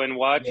to go and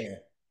watch. Yeah.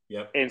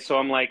 Yep. And so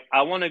I'm like,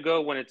 I want to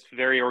go when it's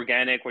very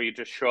organic, where you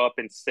just show up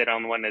and sit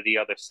on one of the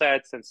other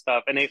sets and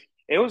stuff. And it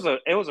was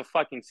a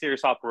fucking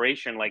serious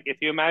operation. Like, if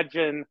you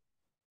imagine,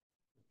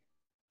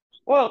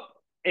 well,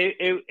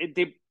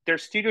 their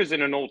studio's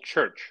in an old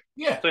church.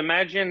 Yeah. So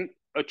imagine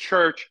a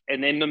church,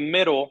 and in the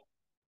middle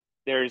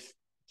there's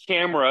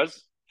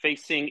cameras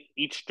facing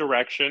each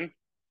direction,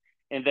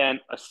 and then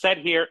a set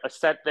here, a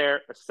set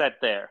there, a set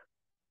there,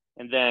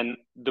 and then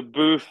the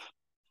booth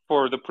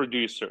for the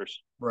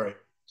producers. Right.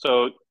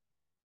 So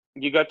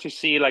you got to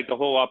see like the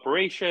whole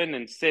operation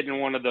and sit in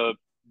one of the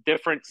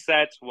different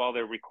sets while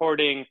they're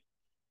recording.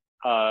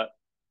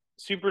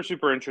 Super,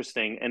 super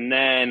interesting. And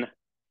then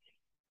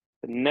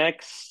the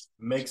next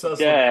Makes us look like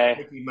day,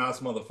 Mickey Mouse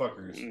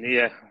motherfuckers.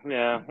 yeah,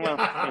 yeah.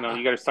 Well,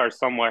 you got to start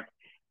somewhere.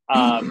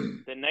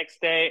 The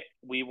next day,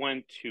 we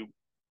went to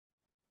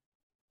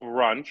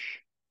brunch.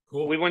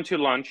 Cool. We went to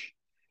lunch.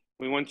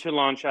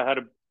 I had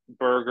a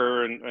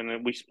burger,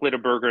 and we split a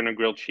burger and a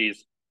grilled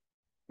cheese.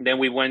 Then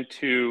we went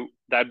to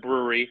that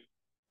brewery,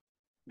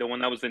 the one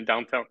that was in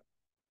downtown.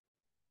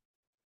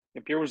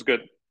 The beer was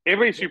good.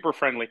 Everybody's super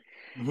friendly.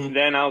 Mm-hmm.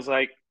 Then I was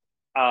like,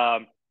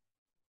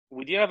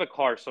 we did have a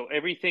car, so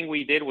everything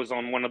we did was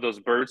on one of those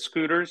bird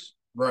scooters.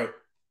 Right.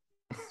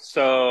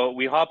 So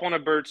we hop on a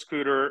bird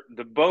scooter,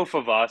 the both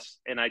of us,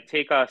 and I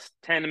take us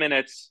 10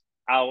 minutes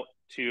out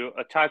to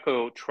a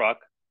taco truck.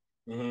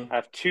 Mm-hmm. I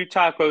have two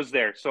tacos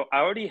there. So I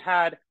already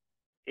had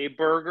a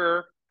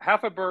burger,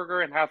 half a burger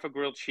and half a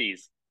grilled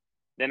cheese.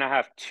 Then I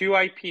have two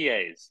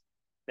IPAs.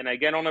 Then I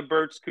get on a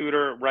bird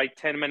scooter, ride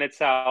 10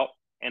 minutes out,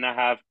 and I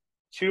have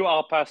two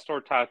al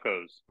pastor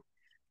tacos.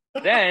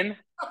 Then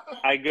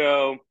I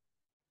go,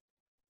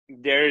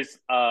 there's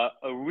a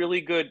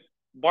really good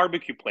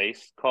barbecue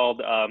place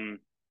called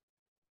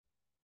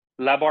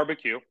La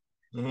Barbecue.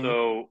 Mm-hmm.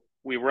 So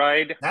We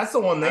ride. That's the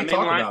one they I'm in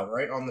talk line. about,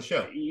 right, on the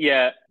show.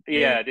 Yeah,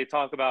 Yeah. they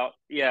talk about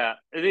they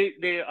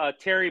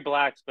Terry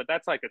Blacks, but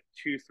that's like a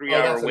 2-3 Oh,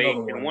 hour that's wait.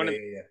 another And one. one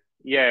Yeah, of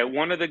yeah,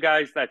 one of the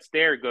guys that's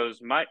there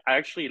goes, I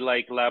actually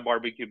like Lab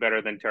Barbecue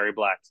better than Terry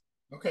Blacks.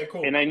 yeah. Okay,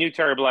 cool. And I knew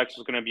Terry Blacks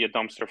was going to be a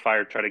dumpster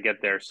fire try to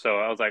get there, so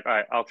I was like, all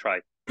right, I'll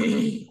try.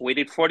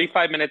 Waited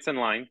 45 minutes in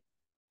line,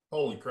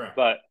 Holy crap!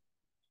 but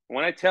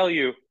when I tell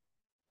you,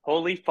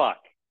 holy fuck!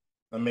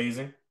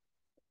 Amazing.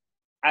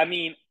 I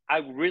mean, I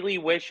really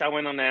wish I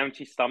went on an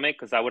empty stomach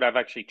because I would have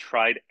actually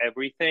tried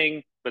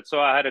everything. But so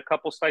I had a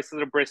couple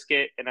slices of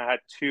brisket and I had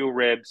 2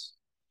 ribs.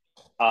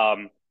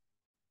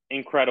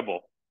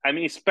 Incredible. I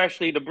mean,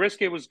 especially the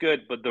brisket was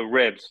good, but the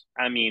ribs,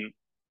 I mean,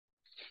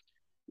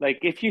 like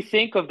if you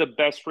think of the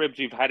best ribs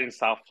you've had in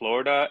South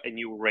Florida and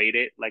you rate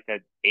it like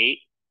an 8,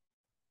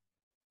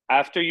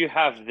 after you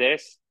have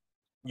this,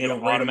 it You'll rate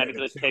them like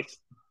automatically a 2. takes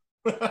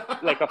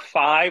like a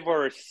 5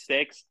 or a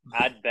 6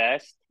 at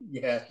best.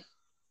 Yeah,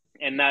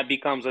 And that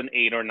becomes an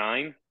 8 or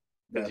 9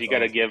 because that's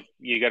awesome.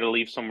 you got to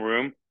leave some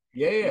room.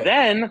 Yeah,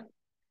 yeah.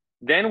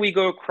 Then we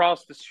go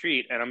across the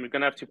street, and I'm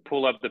gonna have to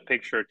pull up the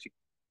picture to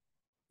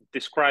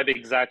describe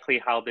exactly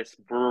how this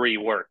brewery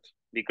worked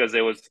because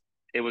it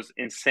was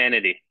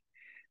insanity.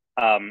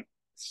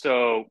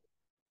 So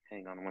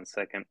hang on one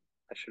second.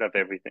 I should have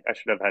everything. I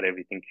should have had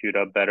everything queued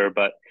up better,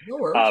 but No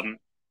worries. um,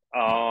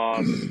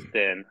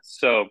 Austin.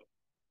 So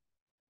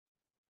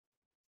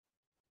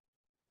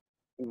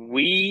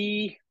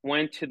we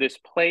went to this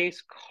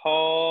place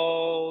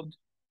called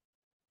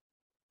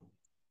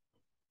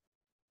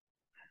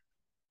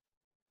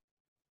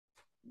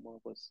what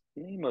was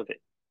the name of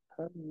it?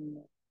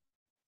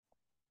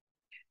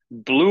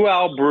 Blue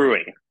Owl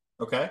Brewing.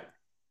 Okay.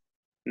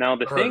 Now,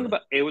 the Never heard thing of it.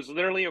 about it was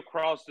literally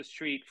across the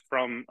street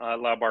from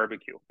La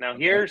Barbecue. Now,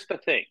 Okay. here's the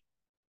thing: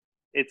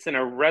 it's in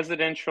a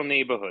residential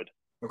neighborhood,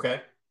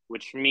 Okay.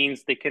 which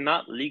means they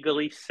cannot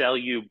legally sell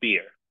you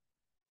beer.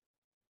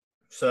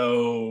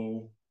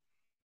 So,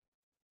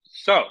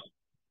 So,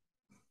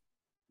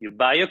 you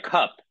buy a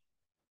cup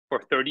for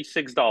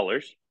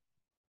 $36,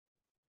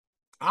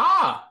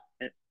 ah,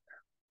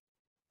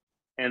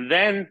 and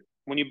then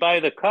when you buy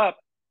the cup,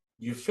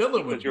 you fill it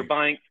because with you're beer.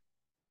 buying,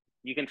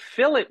 you can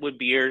fill it with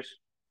beers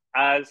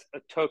as a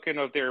token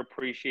of their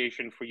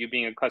appreciation for you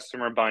being a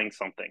customer buying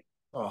something.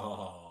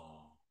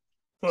 Oh.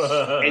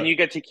 And you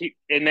get to keep,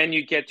 and then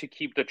you get to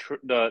keep the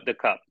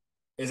cup.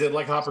 Is it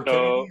like So,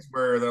 opportunities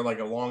where they're like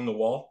along the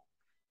wall?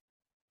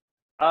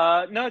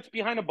 no, it's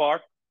behind a bar.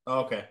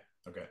 Oh, okay.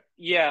 Okay.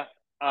 Yeah,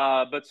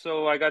 but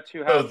so I got to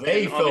So have,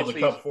 they and fill the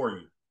obviously, cup for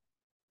you.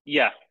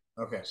 yeah.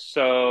 Okay.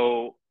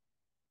 So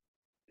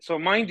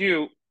mind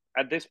you,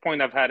 at this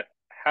point, I've had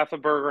half a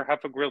burger,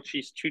 half a grilled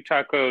cheese, 2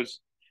 tacos,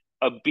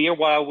 a beer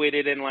while I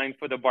waited in line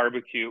for the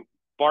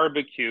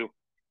barbecue,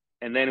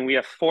 and then we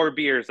have 4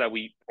 beers that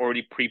we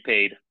already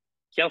prepaid.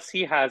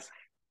 Kelsey has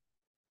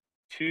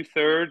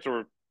 2/3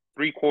 or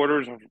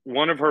 3/4 of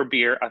one of her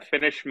beer. I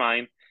finished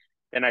mine,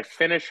 then I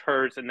finished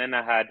hers, and then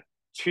I had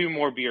 2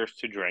 more beers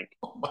to drink.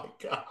 Oh my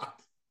God.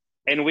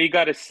 And we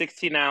got a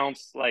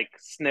 16-ounce like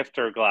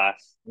snifter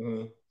glass.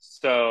 Mm-hmm.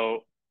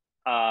 So,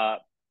 uh,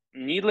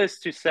 needless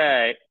to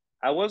say,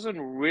 I wasn't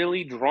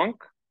really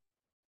drunk.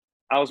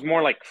 I was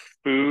more like You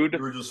food,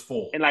 were just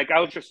full. and like I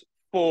was just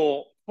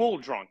full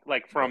drunk,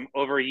 like Yeah. from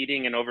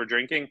overeating and over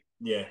drinking.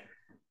 Yeah.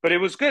 But it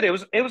was good. It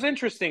was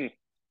interesting,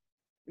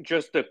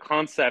 just the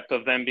concept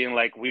of them being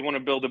like, we want to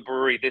build a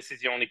brewery. This is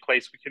the only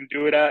place we can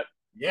do it at.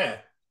 Yeah.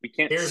 We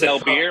can't Here's a sell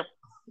cup. beer,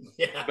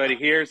 Yeah. but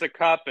here's a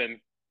cup, and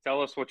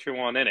tell us what you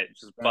want in it.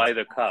 Just That's buy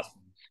the cup.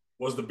 awesome.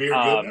 Was the beer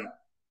good? Um,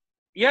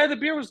 yeah, the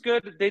beer was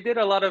good. They did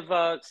a lot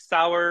of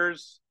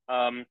sours.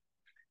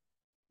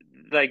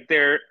 Like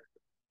they're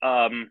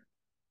um,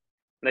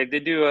 like they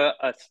do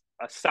a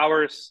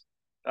sour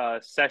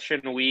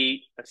session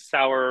wheat, a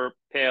sour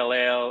pale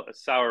ale, a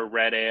sour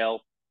red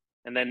ale,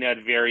 and then they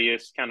had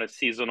various kind of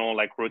seasonal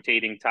like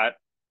rotating type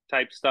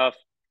stuff.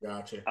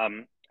 Gotcha.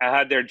 I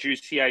had their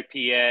juicy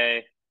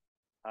IPA,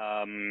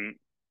 and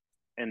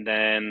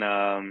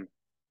then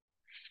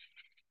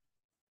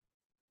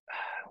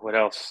what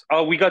else?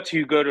 Oh, we got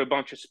to go to a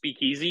bunch of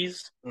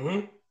speakeasies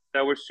Mm-hmm.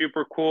 that were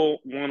super cool.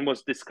 One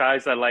was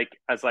disguised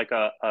as like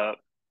a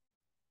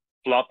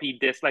floppy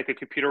disk, like a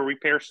computer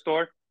repair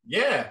store.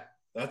 Yeah.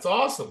 That's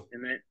awesome.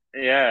 And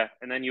then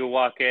and then you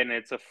walk in,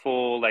 it's a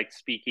full like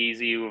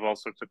speakeasy with all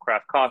sorts of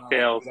craft Oh,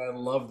 cocktails. dude, I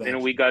love that Then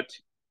we shit. got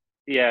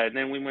and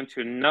then we went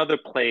to another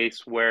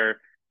place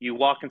where you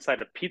walk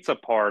inside a pizza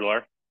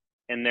parlor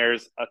and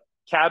there's a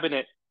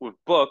cabinet with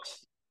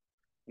books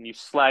and you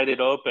slide it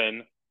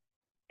open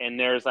and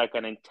there's like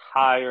an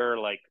entire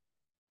like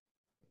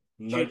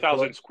Nightclub.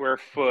 2,000 square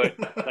foot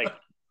like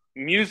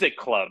music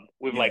club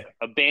with Yeah. like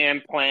a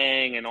band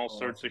playing and all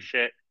sorts of Awesome.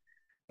 shit.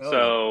 Hell yeah.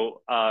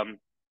 So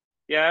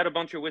yeah, I had a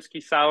bunch of whiskey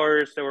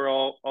sours. They were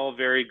all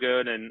very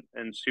good and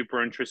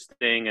super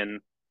interesting. And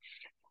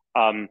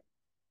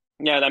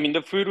yeah, I mean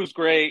the food was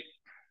great.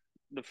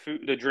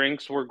 The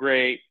drinks were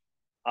great.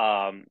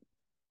 Um,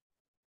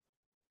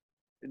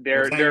 Was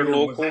they're that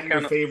local your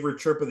kind of. favorite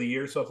trip of the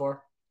year so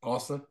far,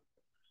 Austin?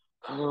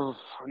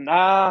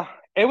 Nah,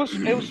 it was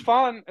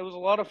fun. It was a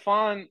lot of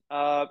fun.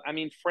 I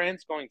mean,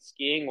 France going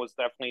skiing was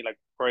definitely like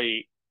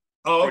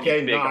Oh, pretty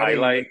okay. No, big I didn't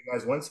even know highlight. you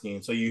guys went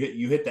skiing. So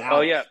you hit the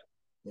Oh yeah, Alps.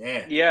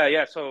 Yeah,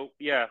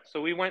 yeah.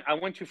 So we went. I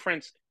went to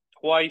France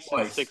twice in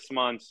twice. 6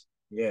 months.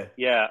 Yeah.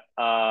 Yeah,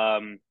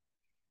 that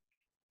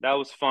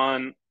was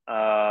fun.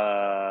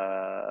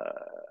 I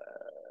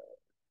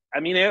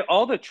mean,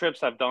 all the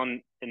trips I've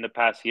done in the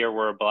past year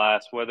were a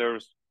blast. Whether it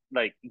was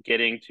like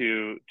getting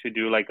to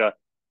do like a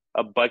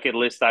bucket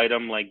list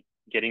item, like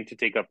getting to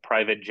take a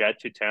private jet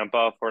to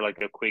Tampa for like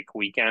a quick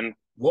weekend.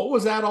 What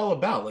was that all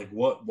about? Like,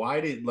 what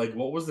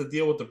was the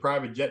deal with the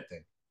private jet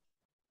thing?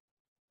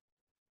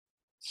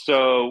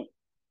 So,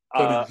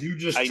 So uh, did you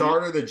just I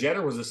charter the jet,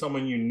 or was it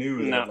someone you knew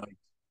no, that like?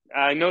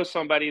 I know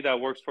somebody that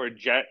works for a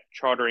jet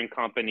chartering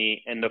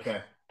company, and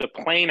Okay, the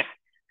plane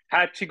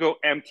had to go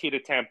empty to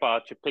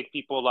Tampa to pick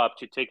people up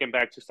to take them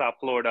back to South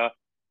Florida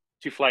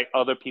to fly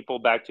other people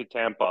back to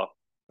Tampa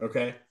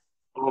okay.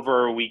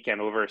 over a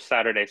weekend, over a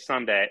Saturday,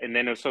 Sunday, and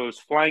then so it was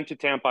flying to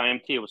Tampa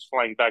empty. It was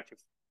flying back to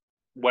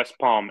West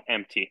Palm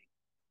empty.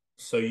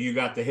 So you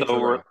got to hitch a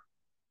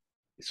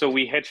So ride.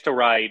 we hitched a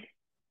ride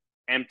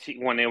empty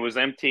when it was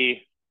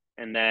empty,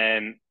 and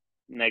then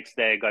next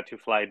day got to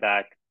fly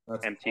back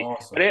That's empty.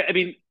 But awesome. I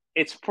mean,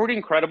 it's pretty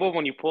incredible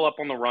when you pull up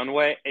on the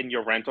runway and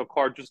your rental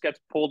car just gets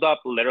pulled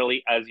up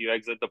literally as you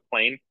exit the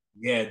plane.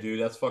 Yeah, dude,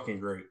 that's fucking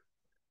great.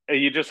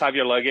 And you just have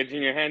your luggage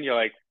in your hand. You're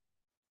like,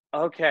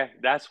 okay,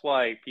 that's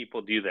why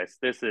people do this.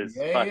 This is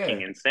Yeah, yeah.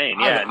 fucking insane.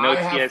 I've Yeah, no I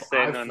have TSA,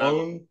 I've no nothing.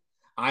 flown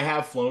I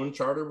have flown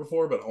charter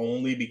before, but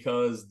only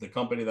because the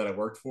company that I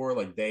worked for,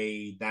 like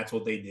that's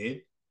what they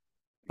did.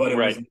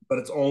 Right. But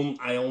it's only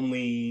I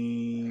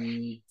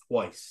only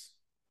twice.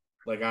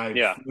 Like I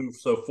Yeah. flew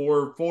so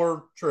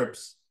four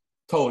trips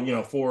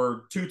total,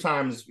 for two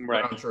times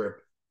Right. round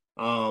trip.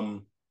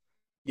 Um,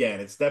 yeah,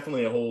 and it's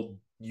definitely a whole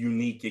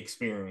unique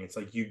experience.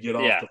 Like you get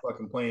off Yeah. the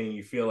fucking plane and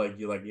you feel like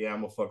you're like, yeah,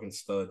 I'm a fucking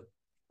stud.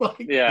 Like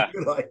Yeah.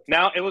 you're like,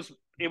 Now it was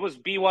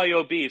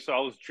BYOB, so I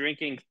was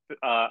drinking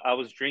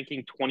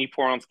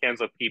 24-ounce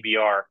cans of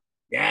PBR,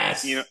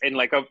 yes,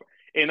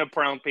 in a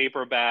brown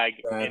paper bag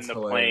in that's the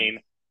hilarious. plane,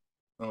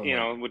 Oh my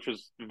god. which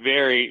was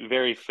very,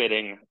 very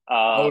fitting.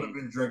 I would have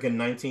been drinking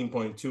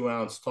 19.2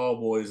 ounce tall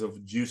boys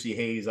of Juicy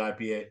Haze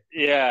IPA.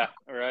 Yeah,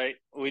 right.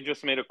 We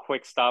just made a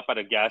quick stop at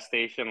a gas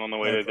station on the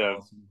way to That's the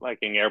awesome.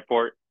 Viking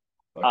airport.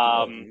 Fuck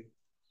yeah, Um, dude.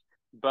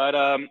 but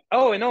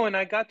and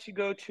I got to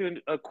go to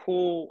a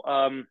cool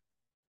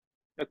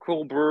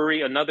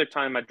brewery. Another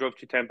time I drove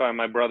to Tampa and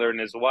my brother and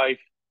his wife.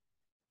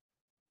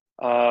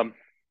 Um,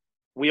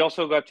 we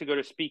also got to go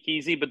to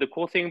Speakeasy, but the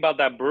cool thing about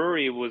that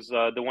brewery was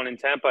the one in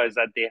Tampa is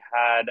that they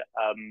had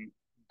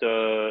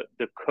the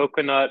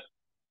coconut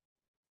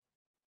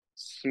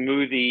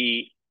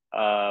smoothie.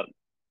 It's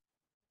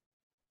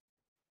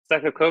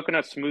like a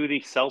coconut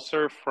smoothie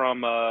seltzer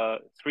from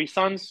Three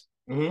Sons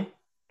Mm-hmm.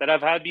 that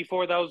I've had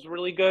before. That was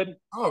really good.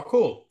 Oh,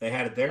 cool. They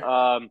had it there.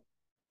 Um,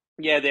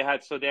 yeah, they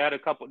had a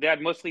couple. They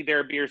had mostly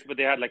their beers, but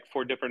they had like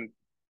four different.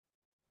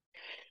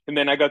 And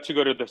then I got to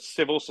go to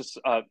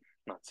the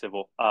not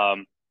civil,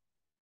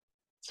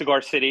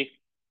 Cigar City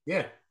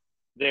Yeah.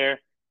 there.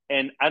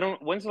 And I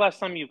don't. When's the last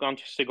time you've gone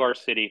to Cigar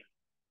City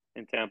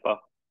in Tampa?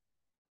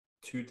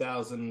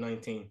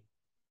 2019.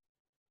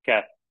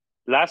 Okay,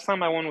 last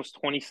time I went was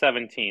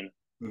 2017.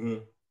 Mm-hmm.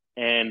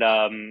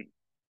 And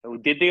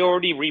did they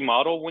already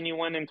remodel when you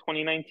went in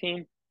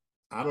 2019?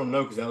 I don't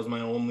know because that was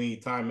my only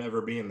time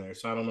ever being there,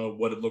 so I don't know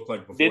what it looked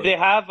like Did before they that.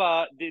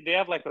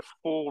 have like a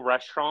full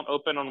restaurant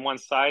open on one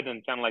side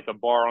and kind of like a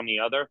bar on the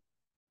other,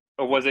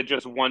 or was it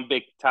just one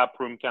big tap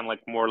room, kind of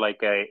like more like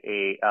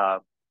a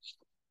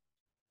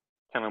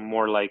kind of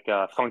more like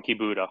Funky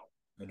Buddha?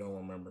 I don't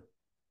remember.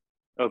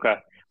 Okay.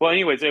 Well,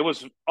 anyways, it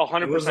was It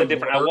was a 100%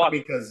 different. I blur walked.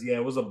 because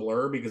it was a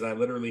blur because I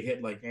literally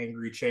hit like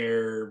angry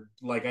chair,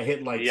 like I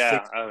hit like Yeah.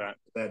 six Okay.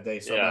 that day.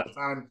 So Yeah.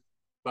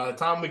 by the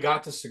time we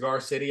got to Cigar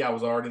City, I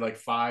was already like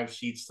five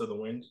sheets to the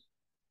wind.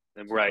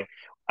 Right.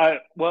 So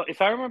Well,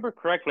 if I remember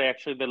correctly,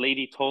 actually, the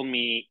lady told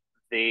me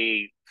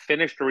they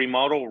finished the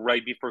remodel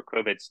right before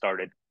COVID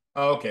started.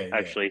 oh, okay, yeah,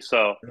 Actually.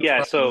 So it was yeah,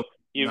 probably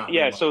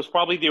not so remodeled. it's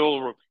probably the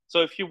old room.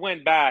 So if you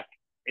went back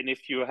and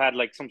if you had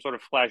like some sort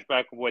of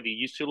flashback of what it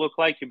used to look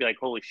like, you'd be like,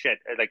 holy shit,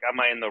 like am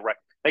I in the right,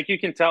 like you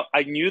can tell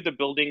I knew the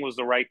building was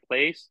the right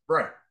place,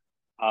 Right.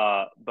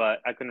 but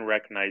I couldn't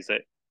recognize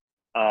it.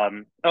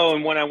 And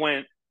when I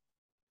went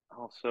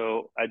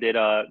also I did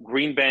a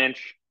Green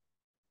Bench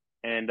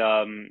and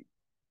the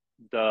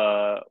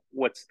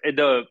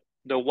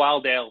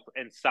Wild Ale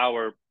and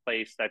Sour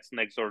place that's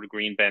next door to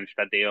Green Bench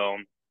that they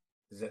own.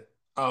 Is it?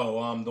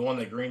 Oh, the one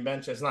that Green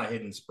Bench. It's not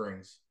Hidden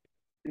Springs.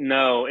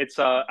 No, it's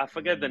I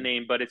forget the Um,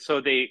 name, but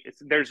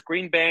there's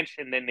Green Bench,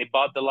 and then they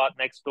bought the lot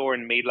next door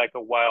and made like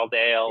a wild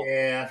ale,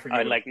 yeah, I forget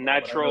what it's like called,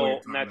 but I know what you're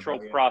talking natural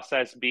about. Yeah,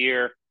 processed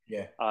beer,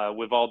 yeah,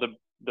 with all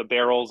the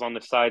barrels on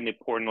the side, and they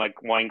pour in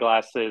like wine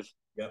glasses.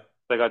 yep.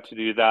 I got to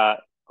do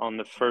that on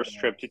the Very first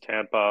trip to nice.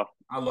 Tampa.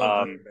 I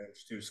love Um, Green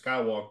Bench too.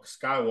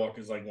 Skywalk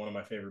is like one of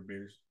my favorite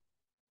beers.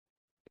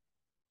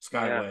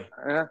 yeah, Skyway.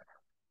 yeah,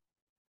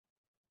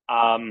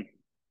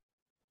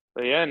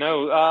 But yeah,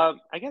 no.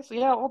 I guess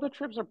all the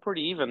trips are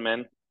pretty even,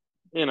 man.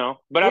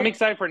 But I'm Cool.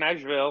 excited for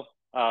Nashville.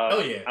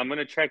 Hell yeah. I'm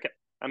gonna check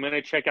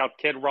out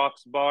Kid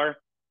Rock's bar.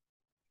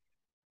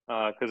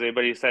 Because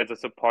everybody says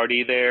it's a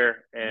party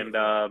there, and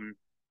Beautiful. and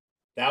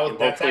That's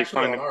hopefully actually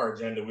find on our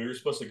agenda. We were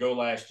supposed to go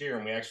last year,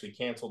 and we actually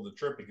canceled the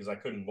trip because I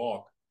couldn't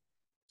walk.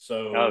 oh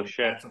So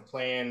shit. that's a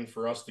plan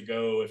for us to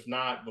go, if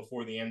not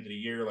before the end of the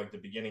year, like the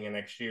beginning of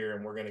next year,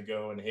 and we're gonna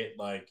go and hit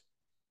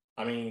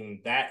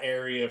that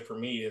area for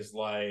me is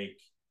like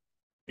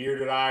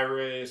Bearded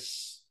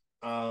Iris.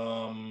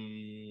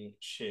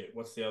 Shit,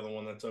 what's the other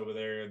one that's over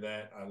there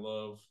that I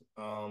love?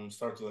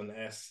 Starts with an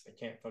S. I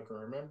can't fucking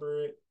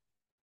remember it.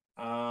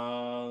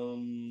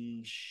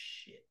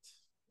 Shit.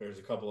 There's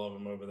a couple of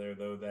them over there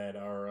though that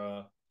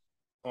are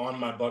on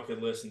my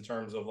bucket list in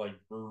terms of like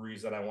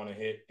breweries that I want to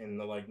hit in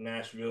the like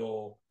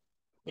Nashville,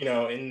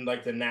 in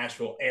like the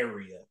Nashville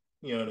area.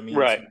 You know what I mean?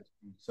 Right.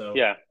 So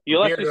Yeah.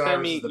 You'll have to Bearded send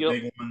Iris is me. the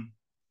big one,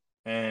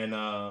 and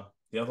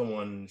the other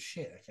one,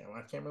 shit,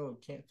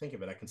 can't think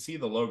of it. I can see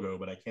the logo,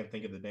 but I can't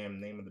think of the damn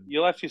name of the.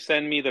 You'll have to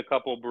send me the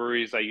couple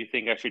breweries that you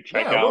think I should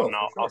Yeah, check I out, will and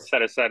for I'll sure.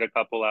 set aside a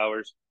couple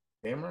hours.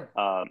 Damn right.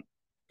 Um,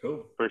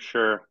 Cool. for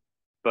sure.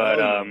 But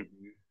Hell yeah, dude.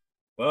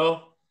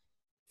 Well,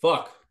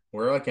 fuck.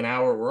 We're like an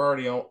hour.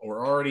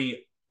 We're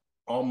already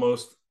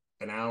almost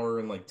an hour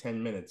and like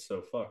 10 minutes.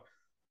 So fuck.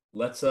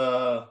 Let's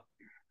I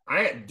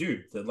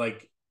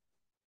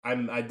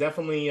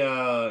definitely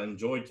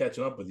enjoyed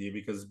catching up with you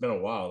because it's been a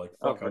while. Like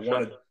fuck, for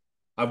sure.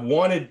 I've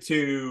wanted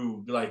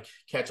to like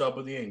catch up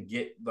with you and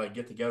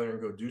get together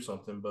and go do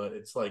something, but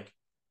it's like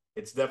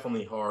it's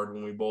definitely hard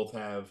when we both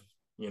have,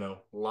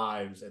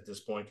 lives at this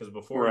point, because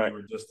before Right. you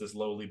were just this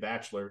lowly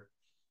bachelor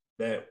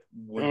that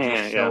would Yeah,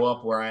 just show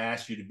up where I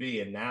asked you to be,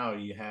 and now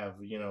you have,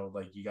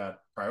 like you got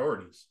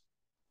priorities.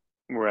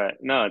 Right.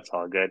 No, it's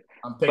all good.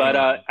 I'm picking But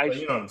on you, but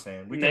you know what I'm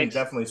saying. We can next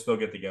definitely still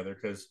get together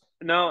because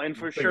no, and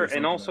we'll for sure. figure And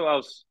something also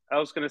out. I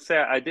was gonna say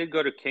I did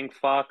go to King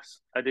Fox.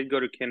 I did go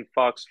to King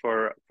Fox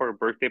for a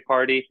birthday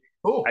party.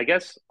 I Cool.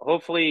 guess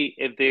hopefully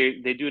if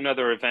they do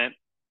another event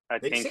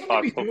at They King seem to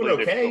Fox, be doing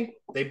hopefully they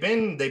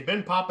okay. They've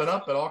been popping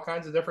up at all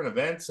kinds of different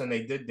events, and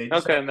they just had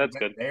okay, an that's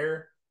event good.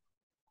 there.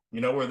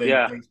 Where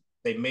Yeah.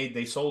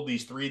 they sold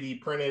these 3D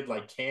printed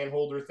like can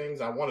holder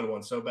things. I wanted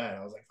one so bad.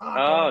 I was like, oh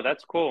god, Oh,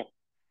 that's cool.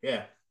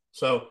 yeah.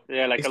 So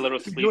Yeah, they like a seem little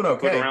to be sleeve doing to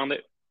put okay. around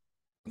it.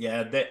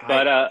 Yeah, I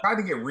But tried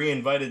to get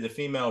reinvited to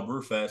Female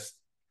Brewfest,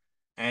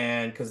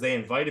 and because they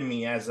invited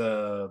me I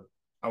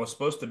was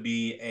supposed to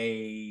be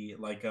a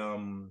like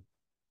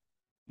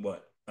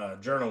what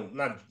journal,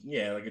 not,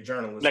 yeah, like a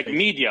journalist like basically,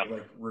 media.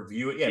 like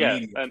review it, yeah, Yeah,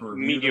 media a to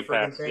review the media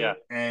friggin' pass. thing, Yeah.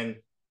 and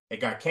it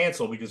got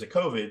canceled because of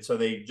COVID, so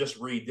they just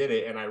redid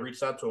it, and I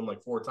reached out to them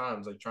like 4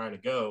 times, like trying to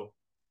go,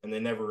 and they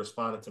never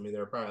responded to me. They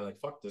were probably like,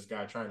 fuck this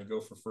guy trying to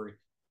go for free.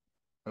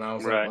 And I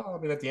was like, Right. well, I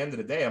mean, at the end of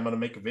the day, I'm gonna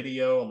make a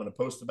video, I'm gonna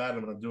post about it,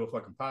 I'm gonna do a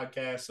fucking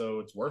podcast, so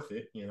it's worth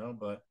it,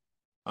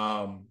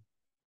 um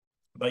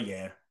but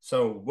yeah,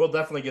 so we'll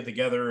definitely get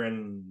together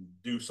and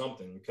do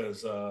something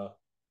because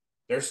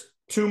there's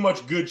too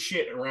much good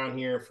shit around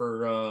here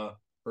for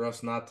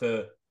us not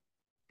to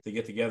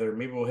get together.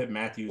 Maybe we'll hit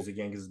Matthews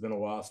again because it's been a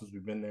while since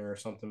we've been there or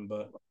something.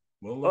 But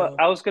we'll Well,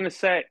 I was gonna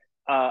say,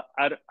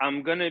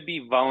 I'm gonna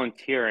be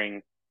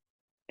volunteering,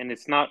 and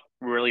it's not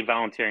really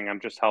volunteering. I'm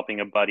just helping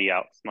a buddy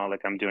out. It's not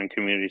like I'm doing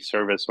community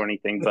service or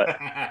anything. But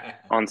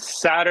on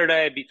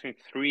Saturday between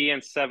 3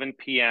 and 7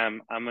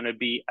 p.m., I'm gonna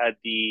be at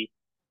the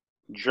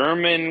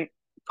German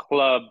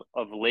Club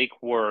of Lake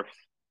Worth,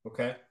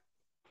 okay.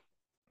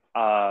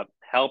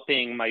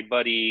 helping my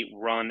buddy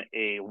run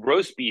a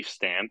roast beef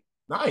stand,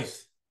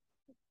 Nice.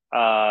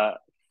 uh,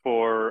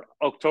 for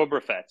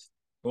Oktoberfest.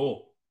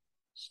 Cool.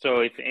 So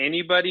if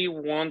anybody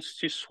wants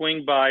to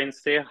swing by and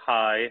say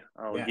hi,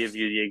 I'll give Yes.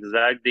 you the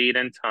exact date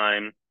and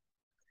time.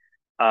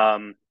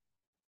 Um,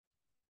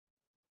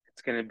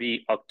 it's going to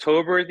be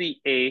October the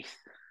 8th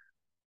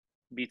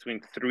between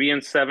 3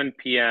 and 7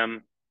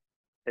 p.m.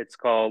 It's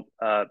called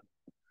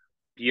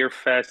Beer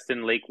Fest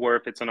in Lake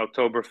Worth. It's an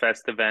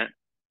Oktoberfest event.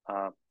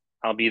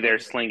 I'll be there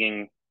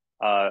slinging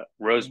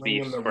roast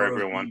Slinging beefs the for roast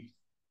everyone. beef.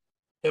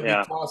 He'll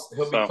Yeah.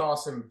 be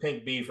tossing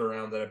pink beef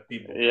around at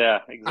people. Yeah,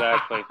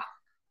 exactly.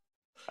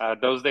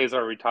 Those days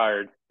are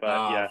retired, but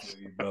Ah, yes.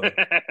 you, brother.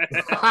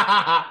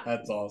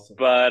 That's awesome.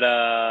 But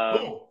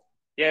Cool.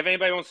 yeah, if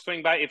anybody wants to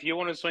swing by, if you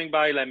want to swing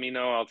by, let me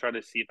know. I'll try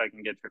to see if I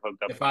can get you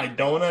hooked up. If I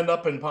don't end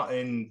up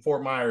in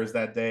Fort Myers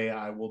that day,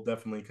 I will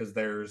definitely, because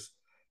there's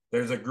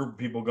a group of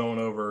people going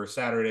over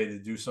Saturday to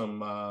do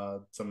some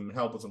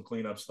help with some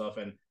cleanup stuff,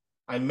 and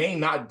I may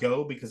not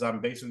go because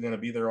I'm basically going to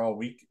be there all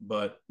week,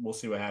 but we'll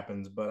see what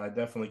happens. But I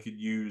definitely could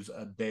use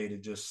a day to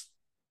just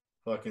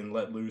fucking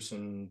let loose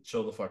and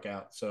chill the fuck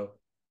out. So,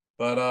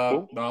 but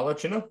Cool. I'll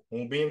let you know.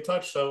 We'll be in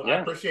touch. So I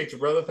Yeah. appreciate you,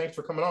 brother. Thanks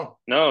for coming on.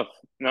 No,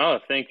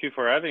 thank you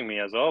for having me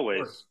as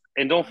always.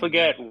 And don't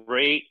forget,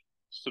 rate,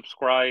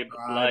 subscribe,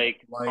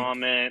 like,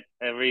 comment,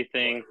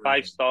 everything.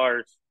 5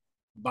 stars.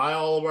 Buy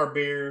all of our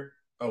beer.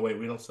 Oh wait,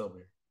 we don't sell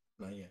beer.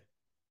 Not yet.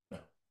 No.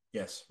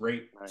 Yes.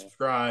 Rate,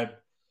 subscribe,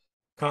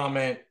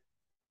 comment,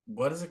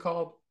 what is it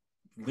called?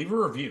 Leave a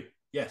review.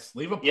 Yes,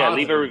 leave a Yeah, positive,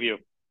 leave a review.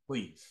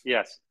 please.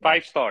 Yes,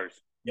 5 stars.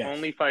 Yes.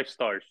 Only 5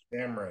 stars.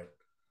 Damn right.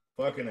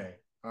 Fucking A.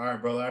 All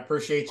right, brother. I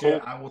appreciate you.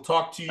 Cool. I will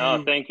talk to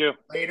you Thank you.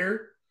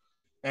 later.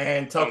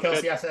 And tell Sounds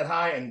Kelsey good. I said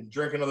hi and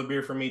drink another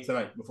beer for me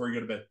tonight before you go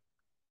to bed.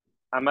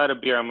 I'm out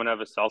of beer. I'm going to have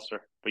a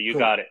seltzer, but you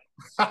Cool. got it.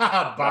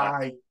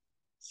 Bye.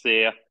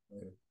 See ya.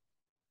 Later.